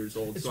 30 years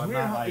old. It's so I'm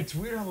weird. not How, like it's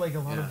weird how like a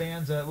lot of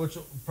Yeah. bands, which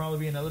will probably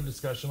be another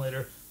discussion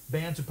later.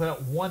 Bands who put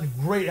out one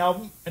great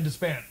album and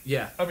disband.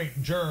 Yeah. I mean,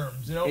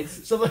 Germs.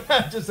 It's- So like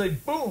that, just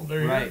like boom, they're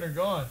here Right. and they're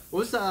gone. what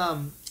was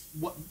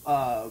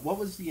what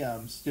was the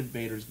Stiv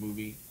Vader's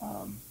movie?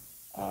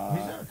 He's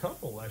done a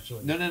couple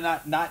actually. No,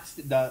 not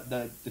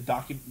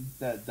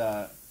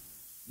the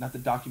not the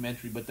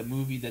documentary, but the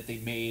movie that they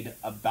made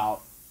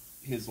about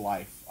his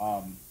life.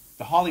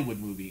 The Hollywood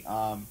movie.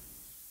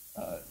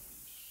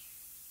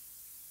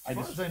 As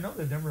far as I know,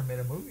 they've never made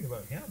a movie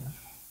about him.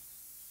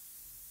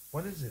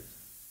 What is it?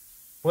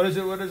 What is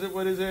it? What is it?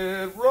 What is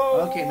it?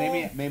 Roll!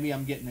 Okay, maybe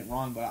I'm getting it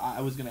wrong, but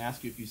I was going to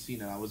ask you if you've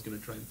seen it. I was going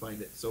to try and find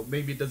it. So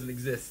maybe it doesn't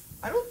exist.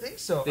 I don't think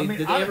so. Did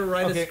they I'm- ever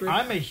write a okay, script?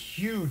 I'm a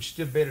huge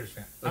Stiv Vader's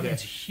fan. I mean, Okay.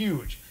 it's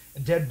huge. A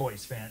Dead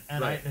Boys fan.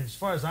 And Right. as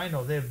far as I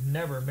know, they've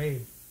never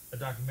made a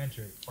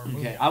documentary or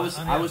movie. Okay, I was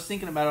mean,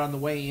 thinking about it on the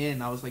way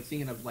in. I was like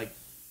thinking of like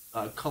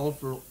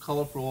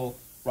colorful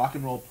rock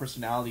and roll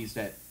personalities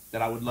that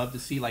I would love to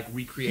see like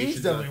recreations.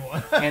 He's definitely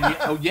of. one. And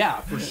oh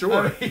yeah, for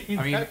sure. I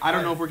mean, that I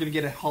don't guy- know if we're gonna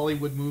get a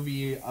Hollywood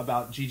movie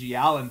about Gigi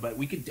Allen, but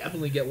we could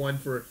definitely get one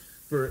for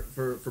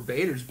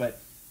Baders. But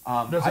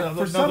There's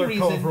for some another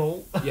reason,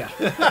 cultural. yeah.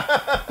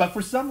 But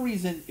for some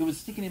reason, it was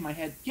sticking in my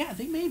head. Yeah,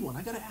 they made one.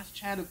 I gotta ask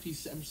Chad if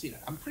he's ever seen it.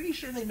 I'm pretty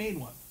sure they made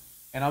one.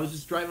 And I was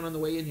just driving on the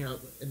way in here,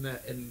 and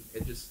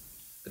it just.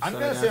 I I'm decided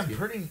gonna to say ask I'm you.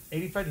 pretty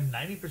 85 to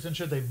 90%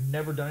 sure they've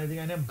never done anything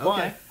on him.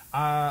 Okay. But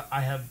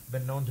I have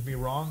been known to be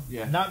wrong.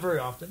 Yeah. Not very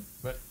often,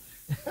 but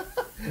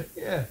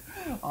yeah.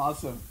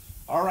 Awesome.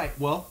 All right.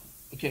 Well,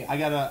 okay.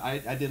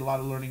 I did a lot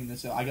of learning in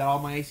this. I got all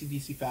my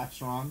AC/DC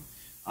facts wrong.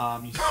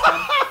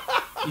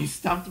 You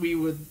stumped me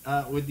with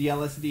the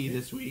LSD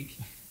this week,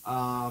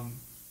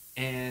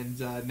 and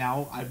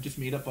now I've just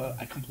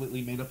I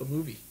completely made up a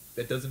movie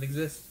that doesn't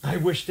exist. I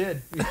wish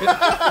did.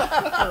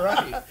 All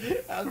right.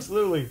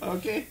 Absolutely.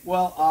 Okay.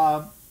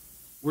 Well,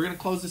 we're gonna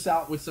close this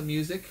out with some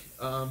music.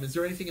 Is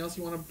there anything else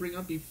you want to bring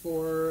up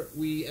before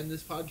we end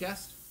this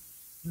podcast?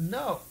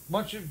 No.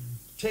 Why don't you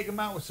take them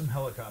out with some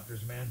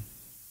helicopters, man?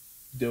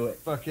 Do it.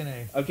 Fucking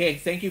A. Okay.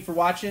 Thank you for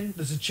watching.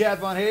 This is Chad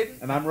Von Hayden.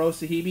 And I'm Rose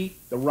Sahibi,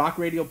 the Rock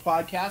Radio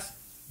Podcast,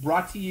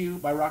 brought to you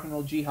by Rock and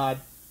Roll Jihad.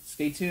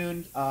 Stay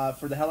tuned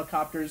for the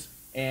helicopters,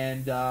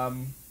 and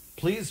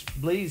Please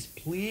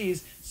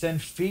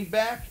send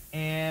feedback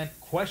and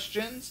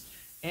questions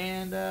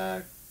and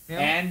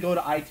and go to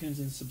iTunes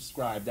and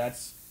subscribe.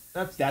 That's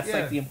yeah.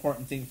 like the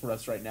important thing for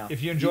us right now.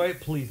 If you enjoy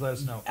it, please let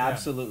us know.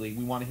 Absolutely,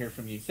 we want to hear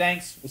from you.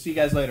 Thanks. We'll see you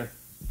guys later.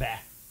 Yeah. Bah.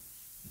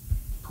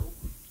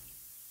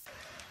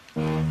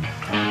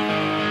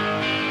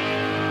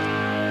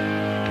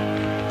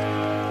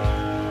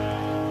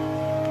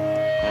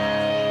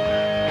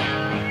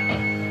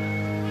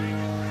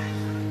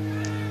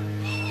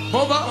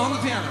 Boba on the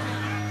piano.